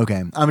bit.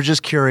 Okay, I was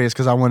just curious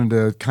because I wanted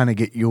to kind of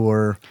get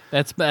your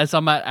That's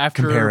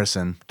after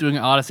comparison. doing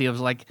Odyssey. I was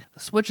like, the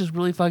Switch is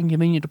really fucking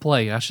convenient to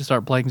play. I should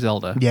start playing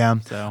Zelda. Yeah.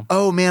 So.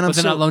 Oh man, But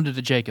then I loaned it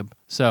to Jacob.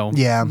 So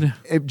Yeah,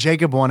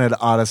 Jacob wanted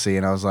Odyssey,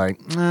 and I was like,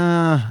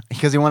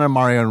 because he wanted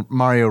Mario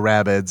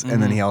Rabbids,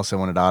 and then he also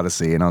wanted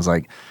Odyssey, and I was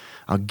like,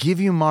 I'll give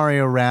you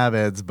Mario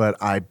Rabbids, but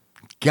I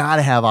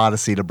gotta have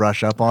Odyssey to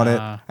brush up on it.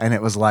 And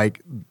it was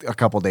like a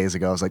couple days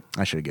ago, I was like,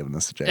 I should have given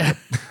this to Jacob.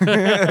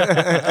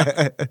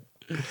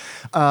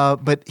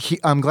 But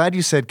I'm glad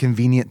you said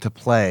convenient to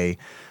play,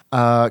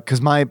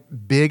 because my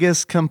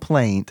biggest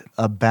complaint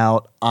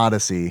about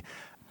Odyssey,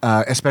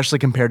 especially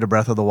compared to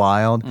Breath of the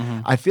Wild,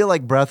 I feel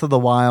like Breath of the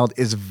Wild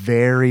is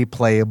very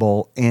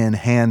playable in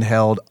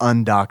handheld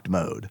undocked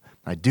mode.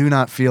 I do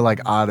not feel like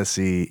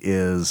Odyssey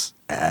is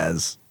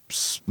as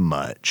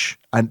much.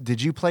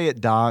 Did you play it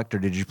docked or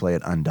did you play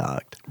it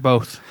undocked?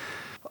 both.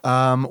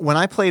 When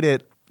I played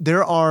it,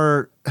 there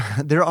are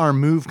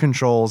move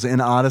controls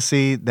in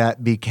Odyssey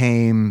that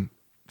became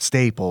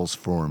staples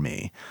for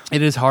me.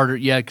 It is harder,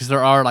 yeah, because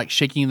there are like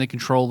shaking the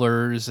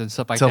controllers and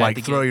stuff like To that.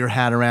 like throw your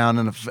hat around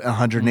in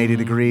 180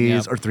 degrees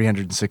yep. or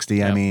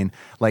 360. I Yep. mean,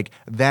 like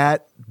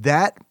that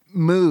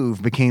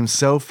move became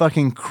so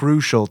fucking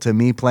crucial to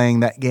me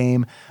playing that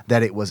game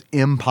that it was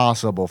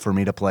impossible for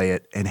me to play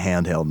it in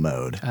handheld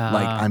mode.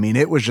 Like, I mean,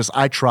 it was just,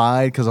 I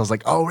tried because I was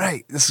like, oh,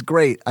 right, this is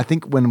great. I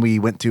think when we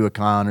went to a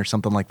con or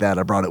something like that,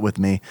 I brought it with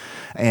me,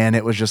 and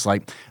it was just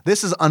like,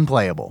 this is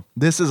unplayable.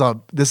 This is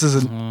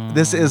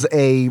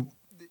a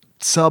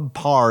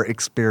subpar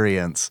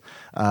experience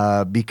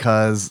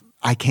because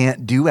I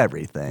can't do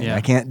everything. Yeah.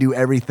 I can't do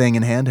everything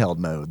in handheld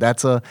mode.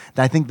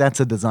 I think that's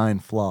a design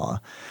flaw,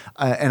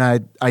 and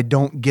I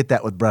don't get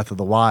that with Breath of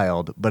the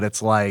Wild. But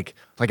it's like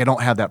I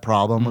don't have that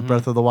problem with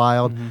Breath of the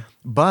Wild.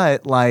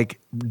 But like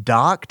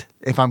docked,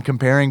 if I'm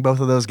comparing both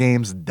of those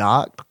games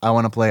docked, I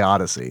want to play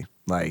Odyssey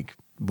like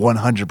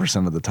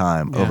 100% of the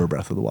time over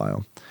Breath of the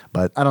Wild.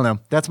 But I don't know.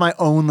 That's my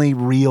only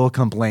real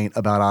complaint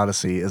about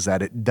Odyssey is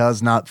that it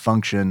does not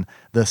function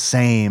the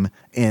same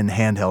in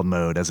handheld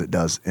mode as it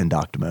does in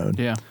docked mode.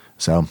 Yeah.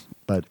 So,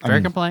 but I Fair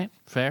mean, complaint.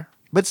 Fair.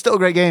 but still a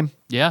great game.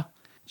 Yeah.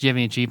 Do you have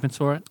any achievements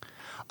for it?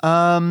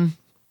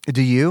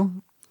 Do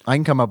you? I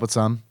can come up with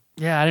some.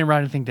 Yeah, I didn't write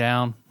anything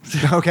down.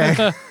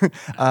 Okay.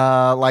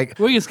 Like,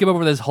 We can skip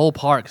over this whole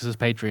part because it's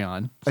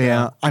Patreon. So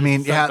yeah. I mean,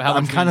 just yeah. how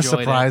I'm much we kind of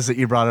enjoyed it. surprised that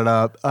you brought it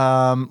up.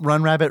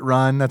 Run Rabbit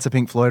Run. That's a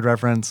Pink Floyd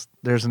reference.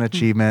 There's an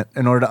achievement.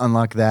 In order to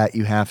unlock that,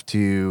 you have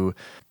to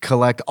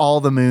collect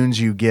all the moons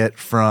you get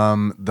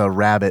from the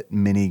rabbit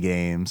mini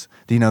games.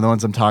 Do you know the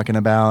ones I'm talking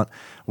about?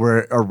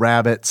 Where a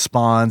rabbit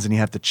spawns and you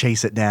have to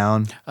chase it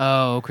down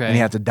Oh, okay. and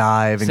you have to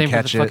dive and Same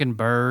catch for the it. fucking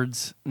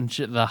birds and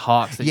shit, the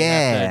hawks that you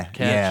Yeah, have to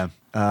catch.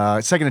 yeah.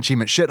 Second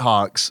achievement, shit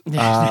hawks.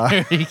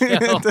 There you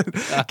go.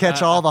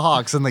 Catch all the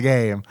hawks in the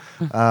game.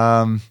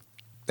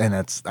 And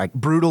it's like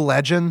Brutal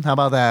Legend. How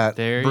about that?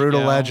 There you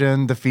Brutal go.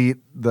 Legend,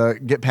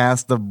 get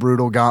past the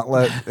brutal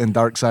gauntlet in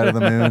Dark Side of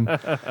the Moon.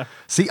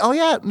 See, oh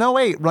yeah, no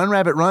wait, Run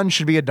Rabbit Run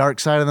should be a Dark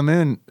Side of the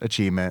Moon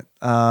achievement.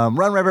 Run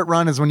Rabbit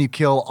Run is when you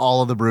kill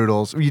all of the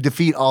brutals, you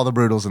defeat all the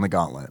brutals in the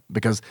gauntlet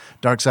because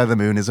Dark Side of the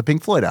Moon is a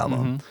Pink Floyd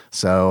album.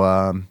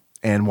 So,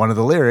 and one of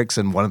the lyrics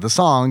and one of the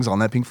songs on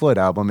that Pink Floyd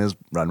album is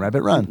Run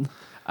Rabbit Run.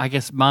 I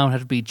guess mine would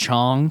have to be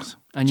Chongs.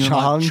 And you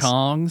unlock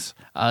Chongs.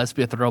 This would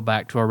be a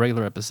throwback to our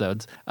regular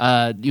episodes.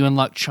 You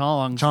unlock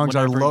Chongs. Chong's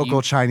our whenever local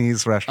you,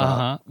 Chinese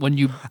restaurant. When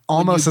you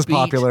Almost when as you beat-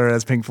 popular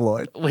as Pink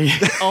Floyd.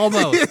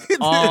 almost.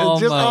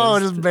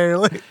 Almost. just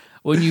barely.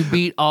 When you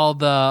beat all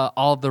the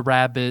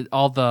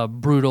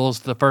brutals,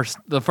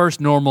 the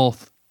first normal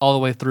all the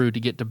way through to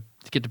get to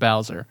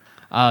Bowser,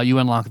 you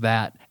unlock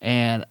that,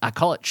 and I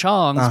call it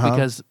Chongs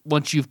because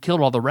once you've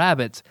killed all the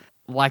rabbits,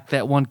 like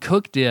that one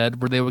Cook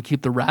did, where they would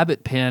keep the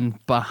rabbit pen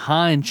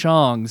behind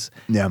Chongs.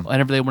 Yeah.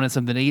 Whenever they wanted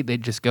something to eat,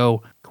 they'd just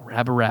go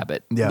grab a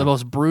rabbit. Yeah. The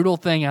most brutal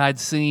thing I'd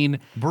seen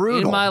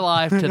in my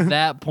life to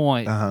that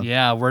point.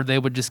 Yeah, where they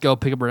would just go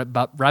pick up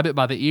a rabbit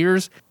by the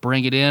ears,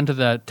 bring it into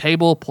the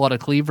table, pull out a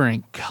cleaver,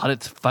 and cut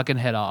its fucking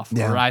head off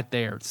right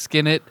there.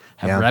 Skin it,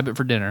 have rabbit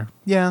for dinner.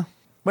 Yeah.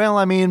 Well,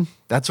 I mean,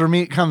 that's where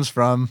meat comes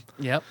from.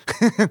 Yep.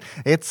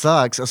 It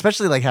sucks,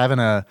 especially like having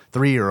a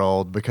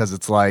 3-year-old because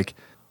it's like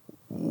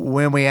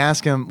when we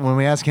ask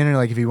Henry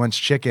like if he wants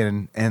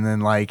chicken and then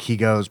like he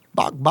goes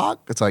bok bok,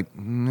 it's like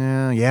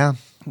yeah.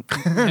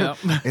 Yep.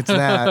 It's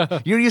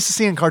that. You're used to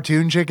seeing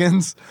cartoon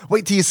chickens.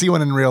 Wait till you see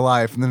one in real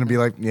life, and then it'll be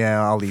like,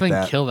 yeah, I'll eat Fucking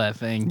that. kill that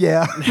thing.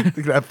 Yeah,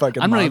 that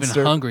fucking I'm not monster.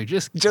 even hungry.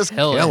 Just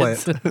kill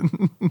it.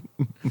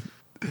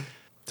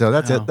 So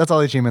that's it. That's all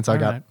the achievements I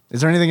got. right. Is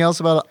there anything else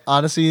about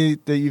Odyssey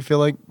that you feel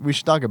like we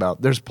should talk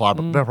about? There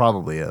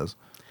probably is.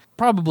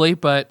 Probably,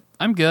 but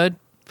I'm good.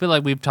 Feel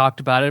like we've talked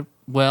about it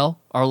well,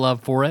 our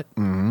love for it.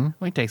 Mm-hmm.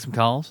 We can take some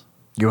calls.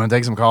 You want to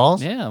take some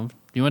calls? Yeah.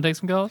 You want to take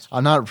some calls?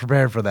 I'm not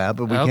prepared for that,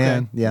 but we Okay.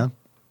 can. Yeah.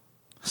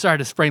 Sorry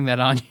to spring that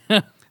on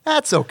you.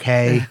 That's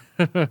okay.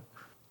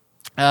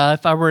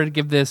 If I were to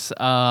give this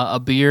a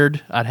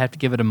beard, I'd have to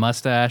give it a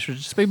mustache. It would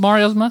just be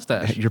Mario's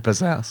mustache. You're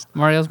possessed.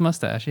 Mario's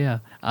mustache, yeah.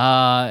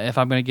 If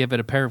I'm going to give it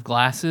a pair of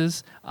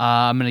glasses,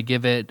 I'm going to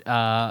give it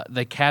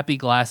the cappy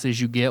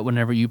glasses you get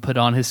whenever you put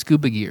on his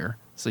scuba gear.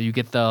 So you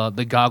get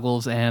the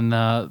goggles and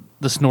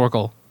the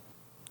snorkel.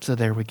 So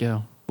there we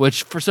go.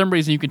 Which, for some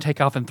reason, you can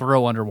take off and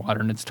throw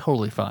underwater, and it's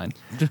totally fine.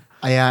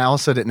 I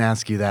also didn't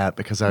ask you that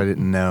because I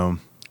didn't know.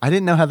 I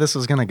didn't know how this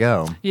was going to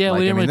go. Yeah, we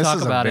didn't really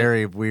talk about it. This is a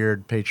very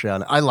weird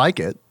Patreon. I like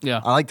it.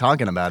 Yeah. I like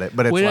talking about it,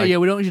 but it's we don't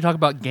usually talk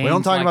about games. We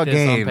don't talk like about this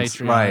games, on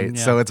Patreon. right?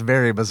 Yeah. So it's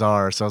very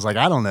bizarre. So I was like,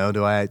 I don't know.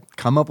 Do I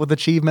come up with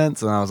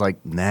achievements? And I was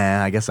like,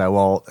 nah, I guess I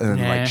won't. And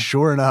Nah. like,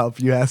 sure enough,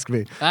 you asked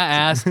me. I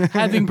asked,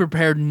 having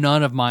prepared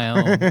none of my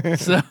own.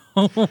 So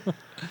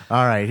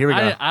All right, here we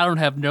go. I don't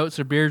have notes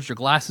or beards or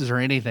glasses or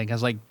anything. I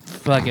was like,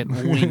 fuck it,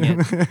 wing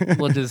it.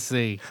 We'll just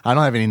see. I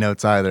don't have any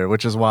notes either,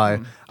 which is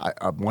why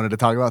I wanted to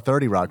talk about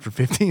 30 Rock for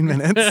 15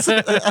 minutes.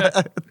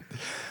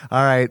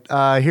 All right,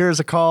 here's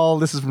a call.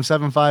 This is from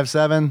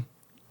 757.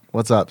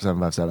 What's up,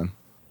 757?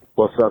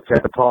 What's up,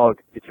 Ted Pog?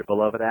 It's your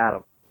beloved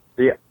Adam.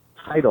 The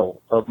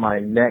title of my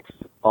next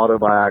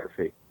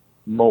autobiography,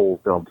 Mole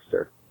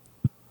Dumpster.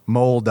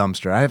 Mole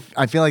Dumpster.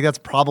 I feel like that's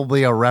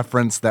probably a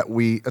reference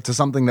to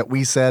something that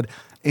we said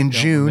in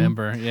June.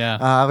 Remember,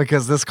 yeah.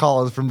 Because this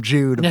call is from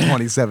June of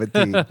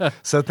 2017.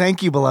 So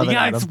thank you, beloved You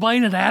gotta Adam.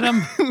 explain it,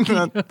 Adam.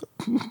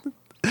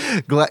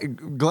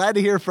 Glad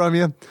to hear from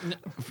you,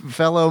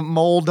 fellow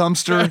mole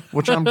dumpster,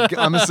 which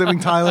I'm assuming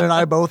Tyler and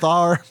I both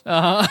are.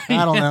 I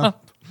don't know.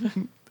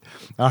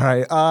 All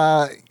right.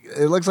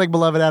 It looks like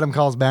beloved Adam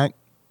calls back.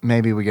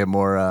 Maybe we get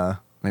more.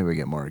 Maybe we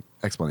get more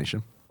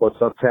explanation. What's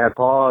up, Tad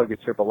Pog?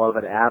 It's your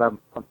beloved Adam.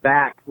 I'm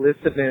back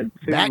listening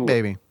to Back,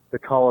 baby. the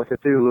Call of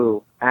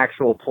Cthulhu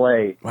actual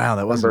play. Wow,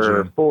 that wasn't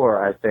number June.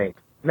 4, I think.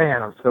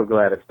 Man, I'm so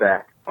glad it's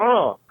back.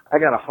 Oh, I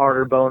got a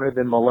harder boner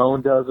than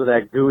Malone does with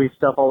that gooey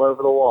stuff all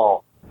over the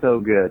wall. So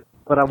good.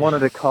 But I wanted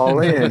to call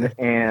in,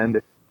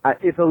 and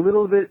it's a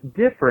little bit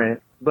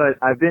different, but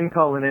I've been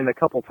calling in a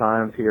couple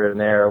times here and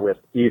there with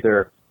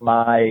either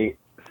my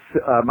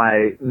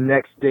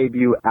next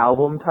debut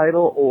album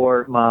title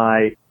or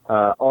my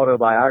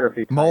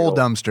autobiography title. Mole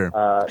Dumpster.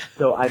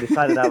 So I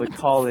decided I would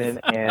call in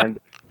and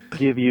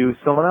give you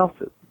someone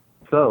else's.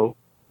 So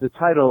the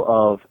title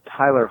of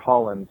Tyler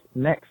Holland's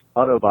next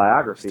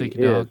autobiography Stinky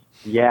is Dog.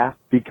 Yeah,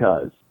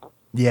 Because.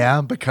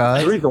 Yeah,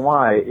 because The reason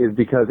why is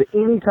because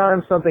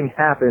anytime something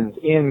happens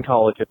in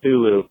Call of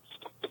Cthulhu,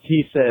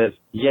 he says,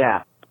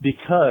 yeah,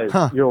 because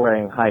you're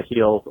wearing high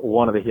heels,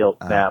 one of the heels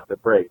snaps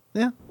that breaks.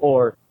 yeah,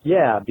 Or,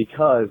 yeah,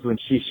 because when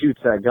she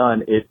shoots that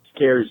gun, it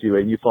scares you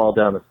and you fall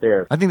down the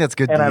stairs. I think that's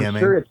good And DMing. I'm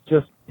sure it's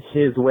just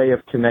his way of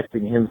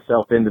connecting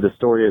himself into the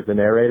story as the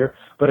narrator,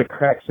 but it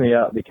cracks me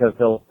up because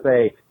he'll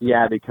say,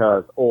 yeah,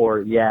 because,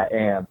 or yeah,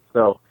 and.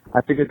 So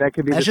I figured that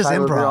could be That's the just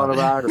title improv. of your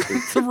autobiography.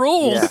 It's the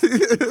rules.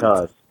 Yeah,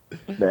 because.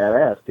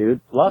 Badass,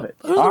 dude. Love it.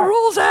 Those are the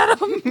rules,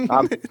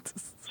 Adam.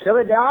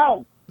 Chili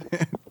dog.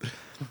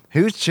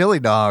 Who's Chili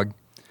Dog?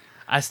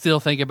 I still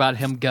think about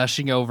him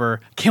gushing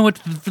over. Can't wait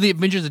for the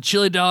adventures of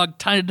Chili Dog,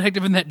 Tiny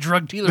Detective, and that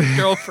drug dealer's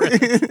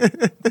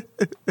girlfriend.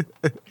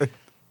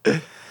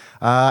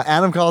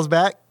 Adam calls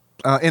back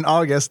in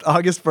August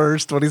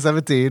 1st,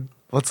 2017.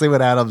 Let's see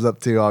what Adam's up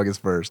to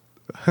August 1st.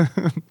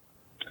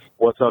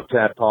 What's up,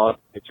 Tad Pod?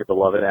 It's your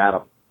beloved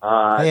Adam.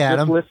 Hey,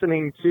 Adam. Just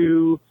listening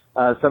to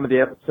some of the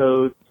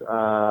episodes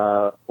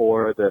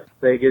for the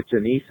Sega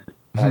Genesis,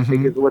 I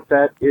think is what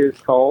that is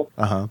called.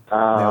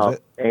 Nailed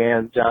it.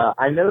 And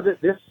I know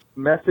that this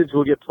message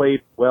will get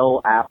played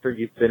well after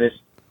you finish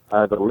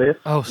the list.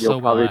 Oh, so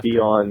You'll probably well be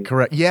on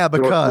Correct. Yeah,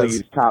 Short because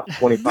Sleeve's top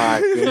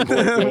 25 Game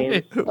Boy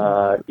games.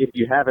 If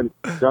you haven't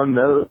done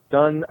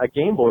a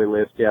Game Boy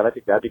list yet, I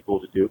think that'd be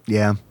cool to do.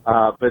 yeah,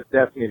 But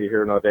that's neither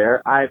here nor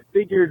there. I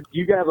figured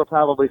you guys will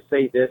probably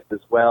say this as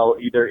well,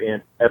 either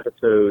in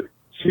episode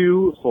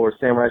 2 for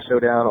Samurai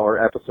Showdown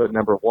or episode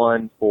number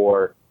 1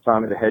 for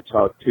Sonic the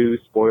Hedgehog 2.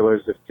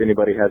 Spoilers if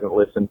anybody hasn't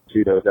listened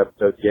to those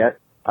episodes yet.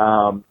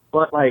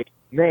 But like,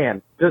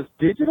 man, does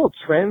Digital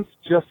Trends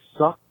just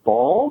suck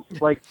balls?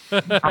 Like,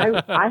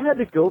 I had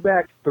to go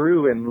back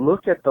through and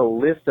look at the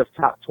list of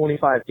top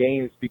 25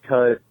 games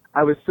because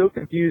I was so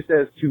confused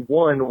as to,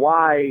 one,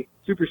 why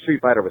Super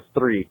Street Fighter was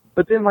 3,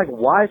 but then, like,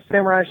 why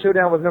Samurai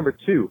Showdown was number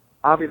 2.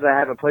 Obviously, I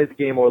haven't played the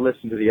game or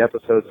listened to the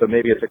episode, so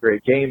maybe it's a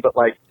great game, but,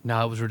 like,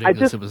 No, it was I ridiculous.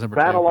 just It was number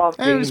rattle 2. off It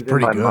was games in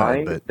pretty my good,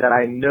 mind but- that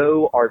I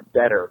know are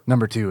better.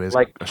 number 2 is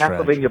Like a stretch.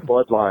 Castlevania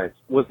Bloodlines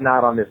was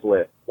not on this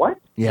list. What?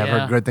 Yeah, I've Yeah.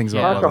 heard good things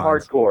Yeah. about Contra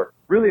Bloodlines. Hardcore.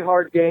 Really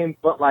hard game,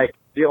 but like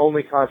the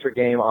only Contra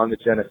game on the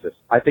Genesis.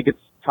 I think it's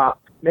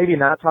top, maybe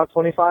not top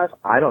 25.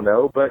 I don't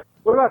know. But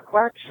what about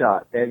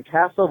Quackshot and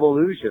Castle of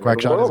Illusion? or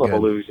Quackshot the World is of good.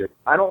 Illusion.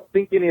 I don't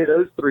think any of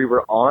those 3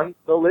 were on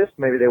the list.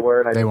 Maybe they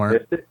were and I They just weren't.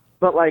 missed it.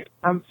 But like,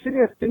 I'm sitting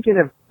there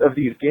thinking of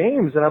these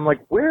games and I'm like,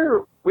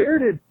 where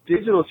did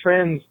Digital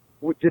Trends,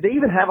 did they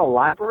even have a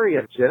library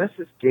of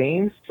Genesis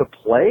games to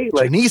play?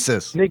 Like,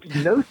 Genesis. makes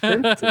no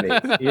sense to me,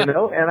 you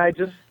know? And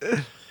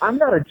I'm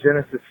not a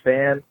Genesis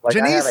fan. Like,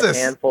 I have a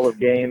Genesis. handful of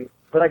games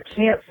but I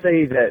can't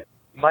say that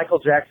Michael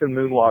Jackson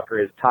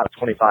Moonwalker is top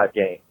 25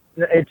 game.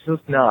 It's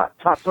just not.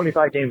 Top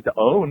 25 games to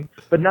own,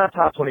 but not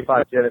top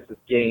 25 Genesis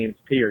games,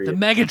 period. The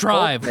Mega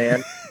Drive. Oh,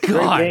 man.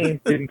 God. Great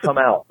game didn't come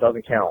out.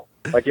 Doesn't count.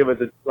 Like, it was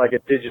a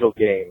digital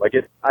game. Like,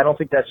 I don't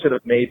think that should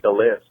have made the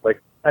list.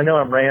 Like, I know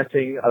I'm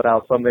ranting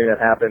about something that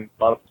happened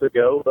months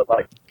ago, but,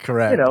 like,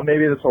 Correct.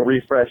 maybe this will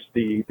refresh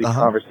the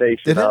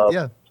conversation of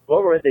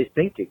what were they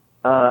thinking?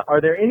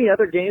 Are there any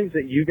other games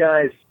that you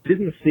guys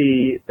didn't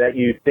see that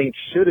you think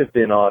should have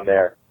been on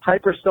there?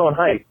 Hyperstone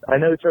Heights. I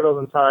know Turtles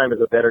in Time is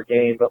a better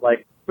game, but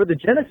like for the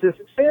Genesis,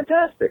 it's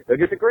fantastic. Like,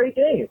 it's a great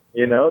game.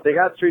 They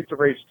got Streets of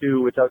Rage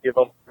 2, which I'll give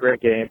them a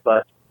great game,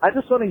 but I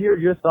just want to hear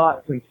your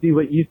thoughts and see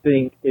what you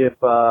think if,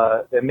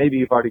 and maybe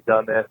you've already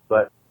done this,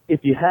 but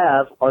if you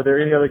have, are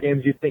there any other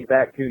games you think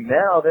back to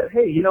now that,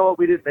 hey, you know what,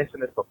 we didn't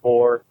mention this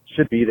before,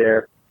 should be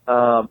there?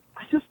 I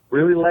just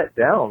really let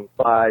down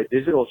by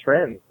digital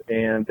trends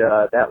and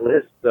that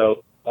list.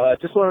 So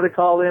just wanted to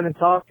call in and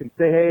talk and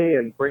say hey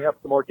and bring up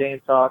some more game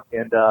talk.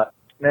 And,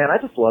 man, I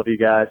just love you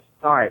guys.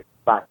 All right,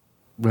 bye.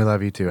 We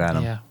love you too,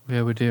 Adam.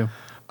 Yeah, we do.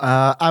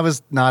 I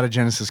was not a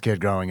Genesis kid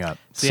growing up.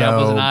 See, so I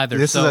wasn't either.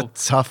 This is So a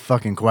tough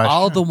fucking question.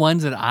 All the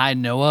ones that I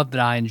know of that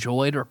I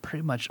enjoyed are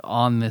pretty much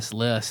on this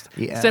list,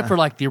 Yeah. except for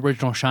like the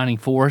original Shining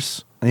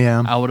Force.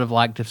 Yeah. I would have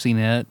liked to have seen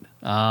it.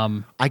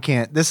 I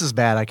can't. This is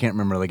bad. I can't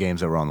remember the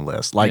games that were on the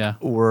list. Like, Yeah.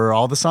 were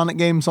all the Sonic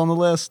games on the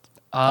list?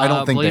 I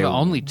don't think believe they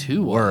only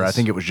 2 were. was. I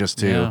think it was just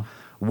 2. Yeah.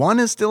 1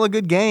 is still a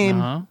good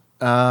game.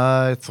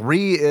 Uh-huh.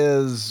 3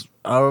 is,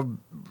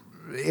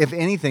 if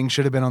anything,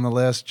 should have been on the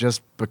list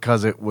just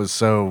because it was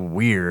so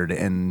weird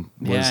and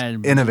was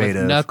and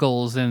innovative. with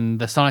Knuckles and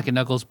the Sonic and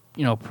Knuckles,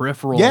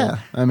 peripheral. Yeah,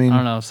 I mean- I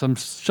don't know. Some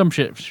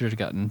shit should have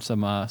gotten some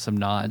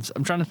nods.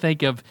 I'm trying to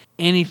think of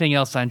anything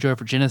else I enjoyed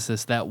for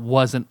Genesis that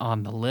wasn't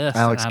on the list.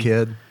 Alex And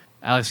Kidd.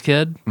 Alex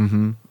Kidd.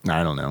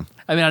 I don't know.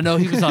 I mean, I know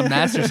he was on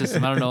Master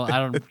System. I don't know.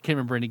 Can't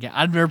remember any game.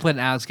 I've never played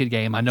an Alex Kidd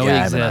game. I know Yeah, I he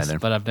haven't exists, either.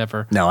 but I've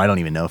never. No, I don't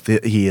even know if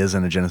he is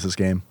in a Genesis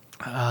game.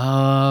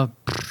 I'm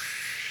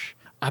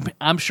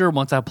sure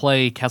once I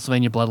play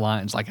Castlevania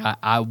Bloodlines, like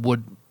I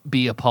would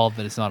be appalled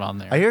that it's not on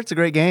there. I hear it's a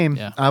great game.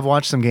 Yeah. I've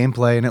watched some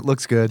gameplay and it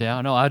looks good. Yeah,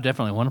 no, I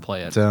definitely want to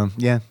play it. So,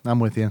 yeah, I'm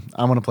with you.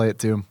 I want to play it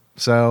too.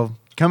 So,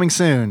 coming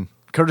soon,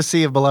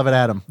 courtesy of beloved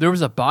Adam. There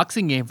was a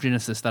boxing game for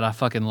Genesis that I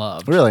fucking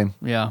loved. Really?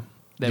 Yeah.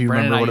 That Do you Brandon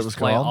remember and I what used it was to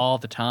play called? all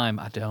the time.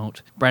 I don't.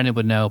 Brandon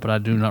would know, but I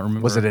do not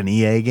remember. Was it an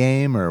EA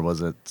game or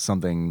was it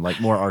something like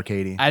more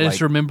arcadey? I just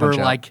like remember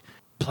Punch-Out? like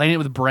playing it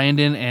with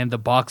Brandon and the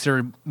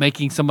boxer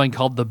making something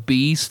called the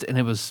Beast, and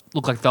it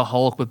looked like the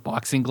Hulk with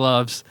boxing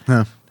gloves.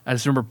 Huh. I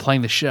just remember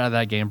playing the shit out of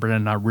that game,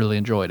 Brandon, and I really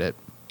enjoyed it.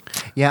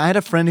 Yeah, I had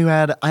a friend who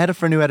had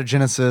a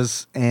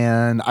Genesis,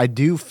 and I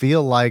do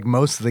feel like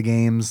most of the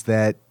games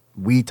that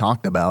we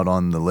talked about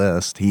on the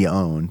list he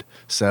owned.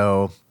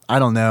 So I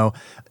don't know.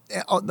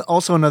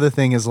 Also, another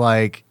thing is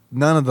like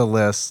none of the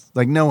lists,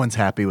 like no one's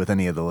happy with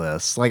any of the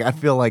lists. Like I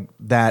feel like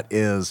that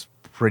is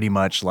pretty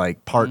much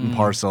like part and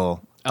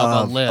parcel Of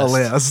of a a list.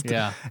 list.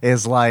 Yeah.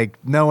 Is like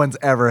no one's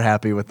ever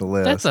happy with the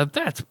list.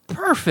 That's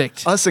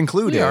perfect. Us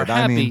included. We are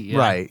I mean, happy, yeah.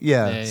 right.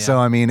 Yeah. Yeah, yeah. So,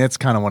 I mean, it's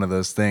kind of one of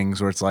those things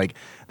where it's like,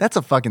 that's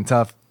a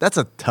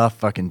tough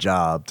fucking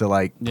job to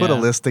like put a Yeah.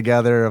 list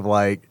together of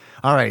like,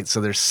 all right, so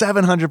there's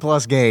 700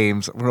 plus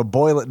games. We're going to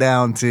boil it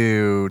down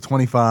to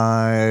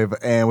 25.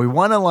 And we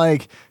want to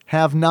like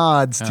have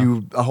nods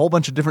to a whole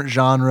bunch of different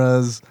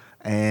genres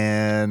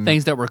and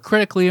Things that were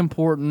critically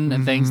important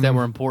and things that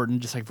were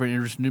important, just like for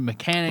introducing new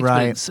mechanics, but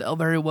Right. didn't sell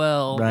very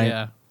well. right.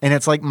 Yeah. And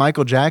it's like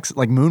Michael Jackson,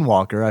 like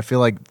Moonwalker. I feel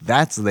like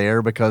that's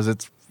there because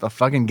it's a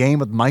fucking game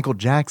with Michael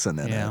Jackson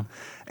in Yeah. it.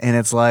 And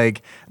it's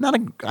like I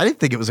didn't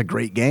think it was a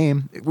great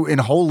game and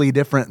wholly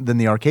different than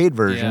the arcade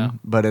version, Yeah.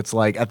 but it's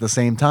like at the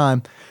same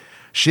time,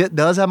 shit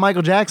does have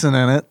Michael Jackson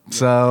in it.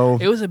 So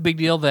It was a big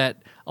deal that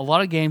a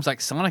lot of games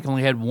like Sonic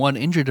only had one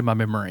injured in my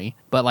memory,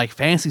 but like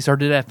Phantasy Star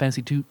did have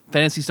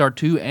Phantasy Star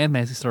 2 and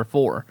Phantasy Star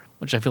 4,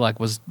 which I feel like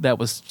was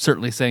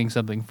certainly saying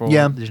something for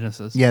yeah, the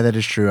Genesis. yeah, that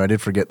is true. I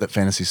did forget that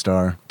Phantasy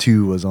Star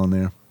 2 was on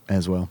there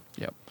as well.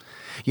 Yep.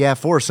 Yeah,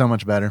 4 is so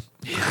much better.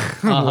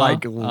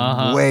 Like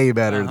way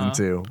better than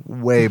 2.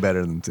 Way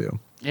better than 2.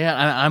 Yeah,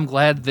 I'm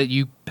glad that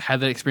you had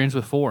that experience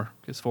with 4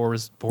 because 4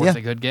 is Yeah.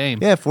 a good game.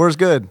 Yeah, 4 is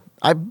good.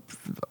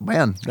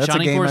 That's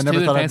Shining a game Force I never 2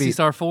 and thought I'd Phantasy beat.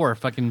 Star 4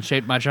 fucking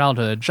shaped my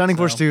childhood. Shining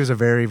so. Force 2 is a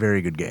very,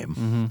 very good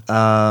game.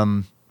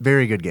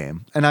 Very good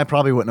game. And I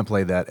probably wouldn't have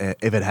played that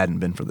if it hadn't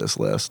been for this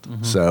list.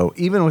 So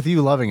even with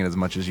you loving it as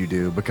much as you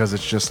do, because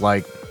it's just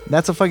like,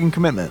 that's a fucking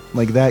commitment.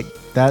 Like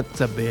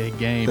It's a big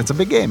game. that's a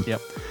big game.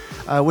 Yep.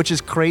 Which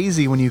is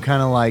crazy when you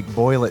kind of like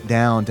boil it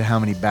down to how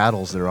many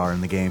battles there are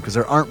in the game, because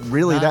there aren't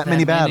really Not that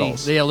many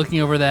battles. Yeah, looking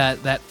over that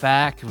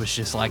fact, it was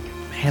just like,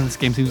 man, this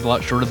game seems a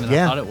lot shorter than I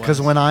thought Yeah, it was.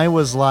 because when I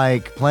was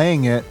like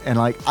playing it and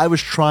like I was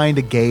trying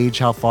to gauge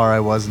how far I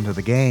was into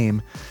the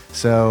game,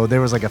 so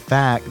there was like a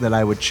fact that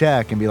I would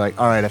check and be like,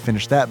 all right, I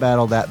finished that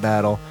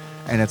battle,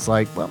 and it's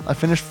like, well, I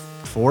finished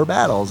 4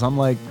 battles. I'm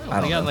like, I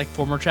I don't got know. like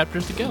 4 more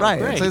chapters to go. Right,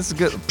 Great. it's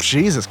good.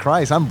 Jesus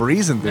Christ, I'm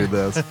breezing through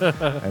this.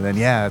 And then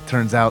yeah, it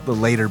turns out the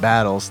later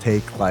battles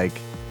take like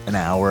an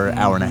hour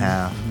and a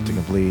half to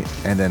complete.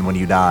 And then when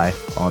you die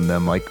on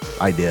them, like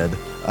I did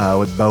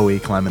with Bowie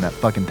climbing that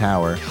fucking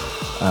tower,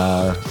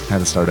 had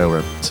to start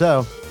over.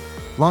 So,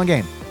 long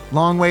game.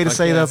 Long way to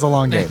say yeah. that's a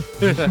long game.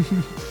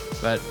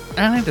 But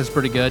I think that's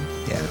pretty good.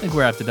 Yeah. I think we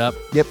wrapped it up.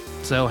 Yep.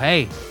 So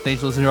hey,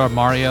 thanks for listening to our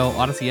Mario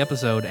Odyssey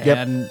episode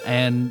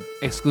and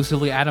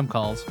exclusively Adam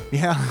calls.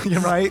 Yeah,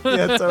 you're right.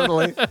 Yeah,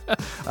 totally.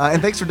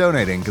 And thanks for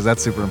donating, because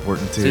that's super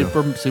important too.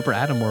 Super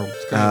Adam World.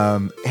 It's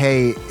great.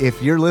 Hey,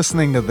 if you're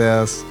listening to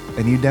this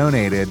and you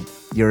donated,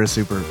 you're a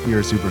super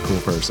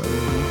cool person.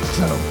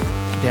 So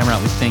Damn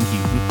right, we thank you.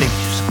 We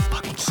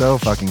thank you so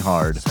fucking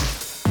hard.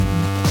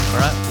 All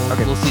right,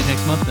 we'll see you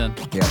next month then.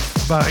 Yeah.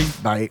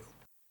 Bye.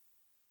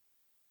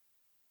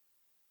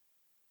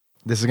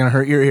 This is gonna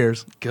hurt your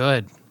ears.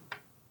 Good.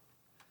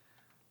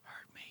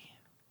 Hurt me.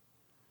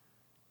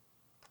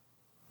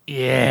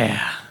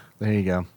 Yeah. There you go.